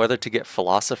debating whether to get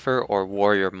Philosopher or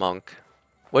Warrior Monk.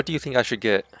 What do you think I should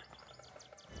get?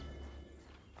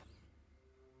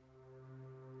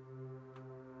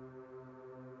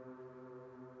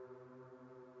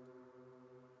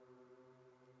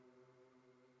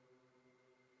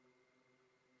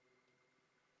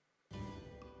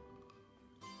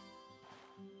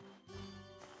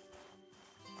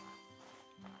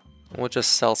 We'll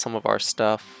just sell some of our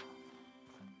stuff.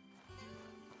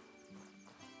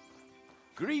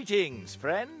 Greetings,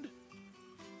 friend.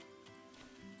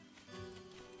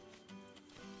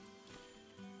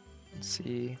 Let's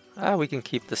see. We can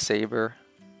keep the saber.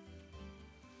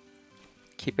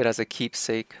 Keep it as a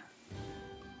keepsake.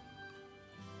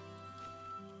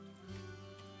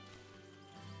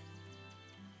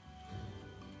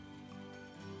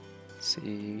 Let's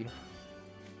see.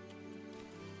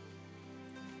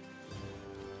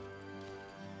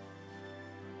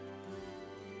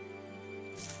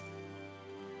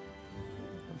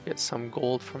 Get some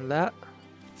gold from that.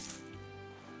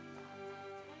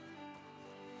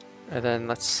 And then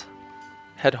let's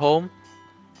head home.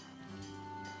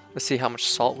 Let's see how much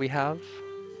salt we have.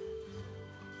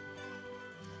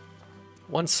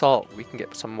 1 salt. We can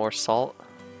get some more salt.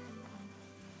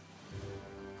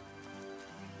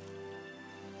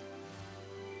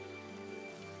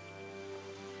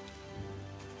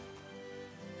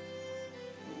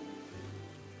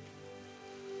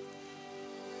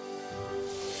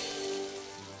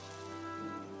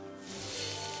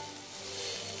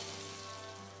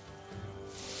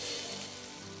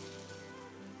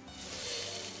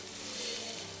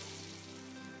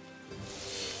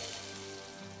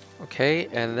 Okay,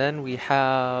 and then we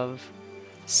have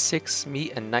 6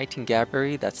 meat and 19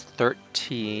 gaberry. That's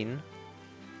 13.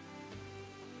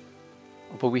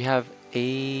 But we have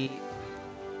 8.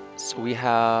 So we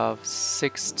have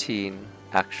 16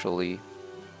 actually.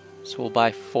 So we'll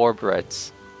buy 4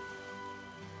 breads.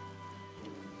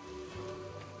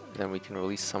 Then we can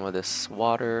release some of this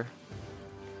water.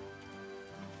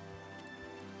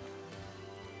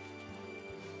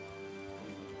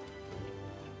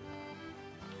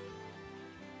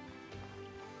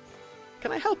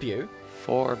 Can I help you?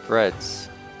 4 breads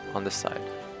on this side.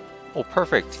 Oh,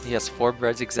 perfect. He has 4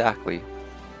 breads exactly.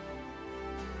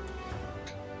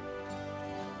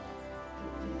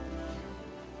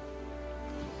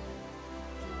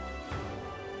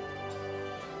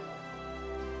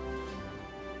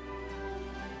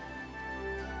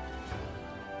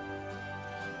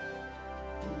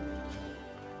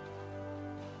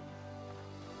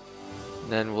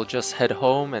 Then we'll just head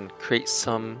home and create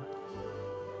some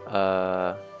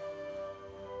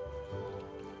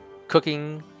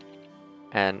cooking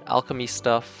and alchemy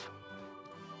stuff.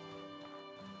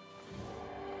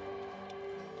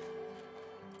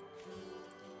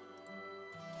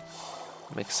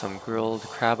 Make some grilled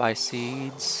crab eye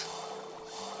seeds.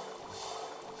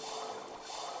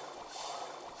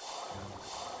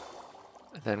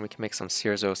 And then we can make some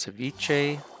Cirzo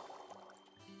ceviche,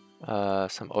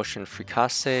 some ocean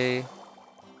fricasse,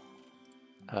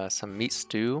 some meat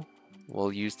stew.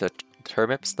 We'll use the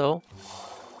turnips though.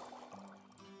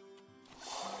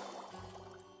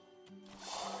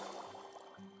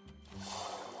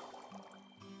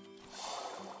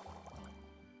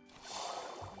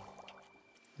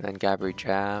 And then Gabri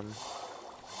jam.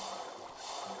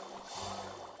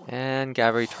 And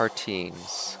Gabri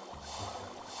tartines.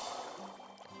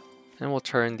 And we'll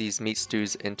turn these meat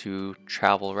stews into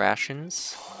travel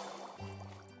rations.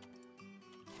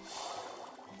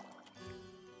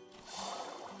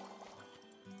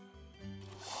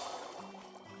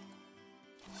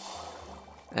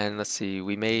 And let's see,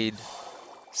 we made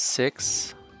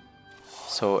 6,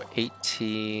 so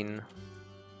 18.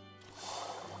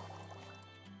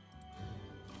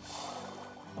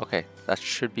 Okay, that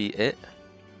should be it.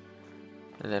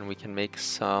 And then we can make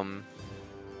some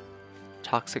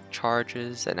toxic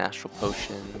charges and astral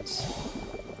potions.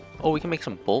 Oh, we can make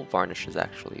some bolt varnishes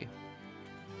actually.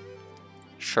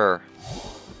 Sure.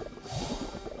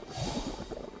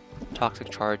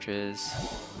 Toxic charges.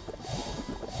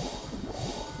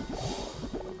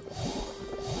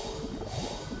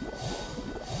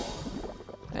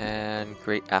 And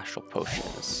great astral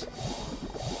potions.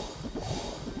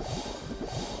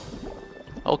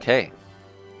 Okay.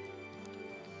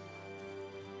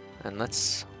 And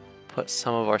let's put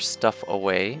some of our stuff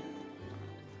away.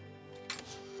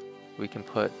 We can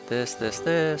put this.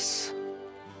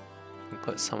 We can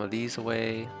put some of these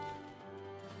away.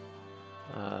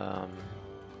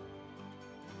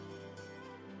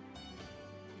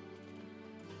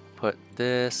 Put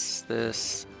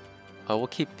this. Oh, we'll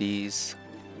keep these.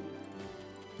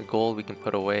 The gold we can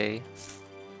put away.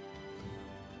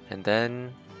 And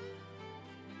then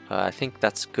I think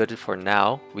that's good for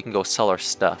now. We can go sell our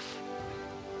stuff.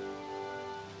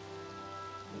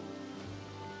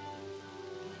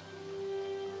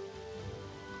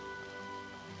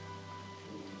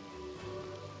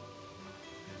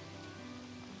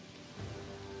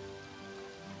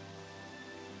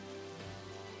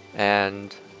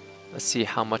 And let's see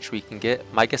how much we can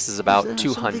get. My guess is about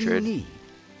 200.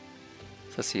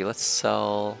 So let's see, let's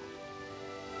sell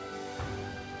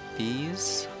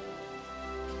these,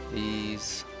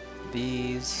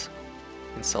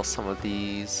 and sell some of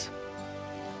these,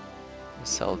 and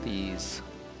sell these.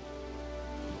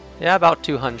 Yeah, about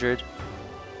 200.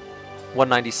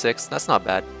 196, that's not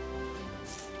bad.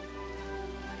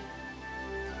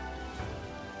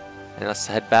 And let's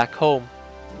head back home.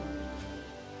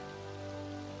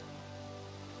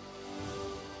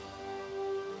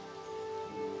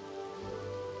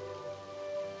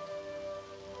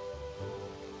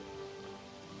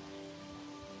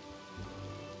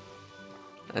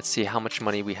 Let's see how much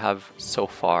money we have so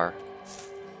far.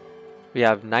 We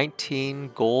have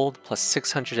 19 gold plus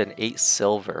 608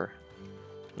 silver.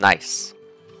 Nice.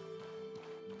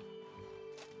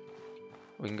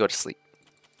 We can go to sleep.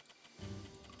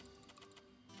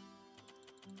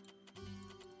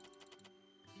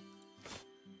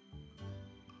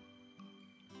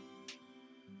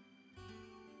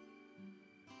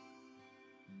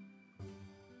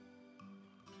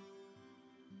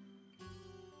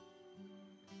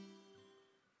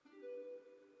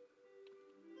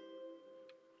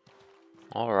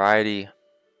 Alrighty.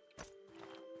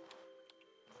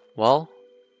 Well,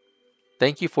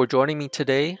 thank you for joining me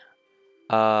today.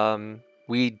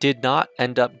 We did not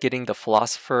end up getting the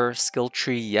Philosopher skill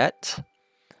tree yet.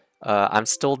 I'm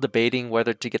still debating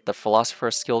whether to get the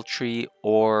Philosopher skill tree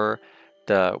or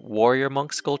the Warrior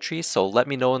Monk skill tree, so let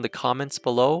me know in the comments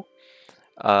below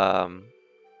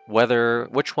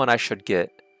which one I should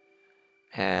get.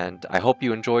 And I hope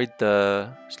you enjoyed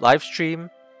the live stream,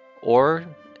 or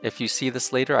if you see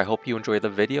this later, I hope you enjoy the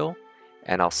video,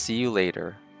 and I'll see you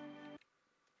later.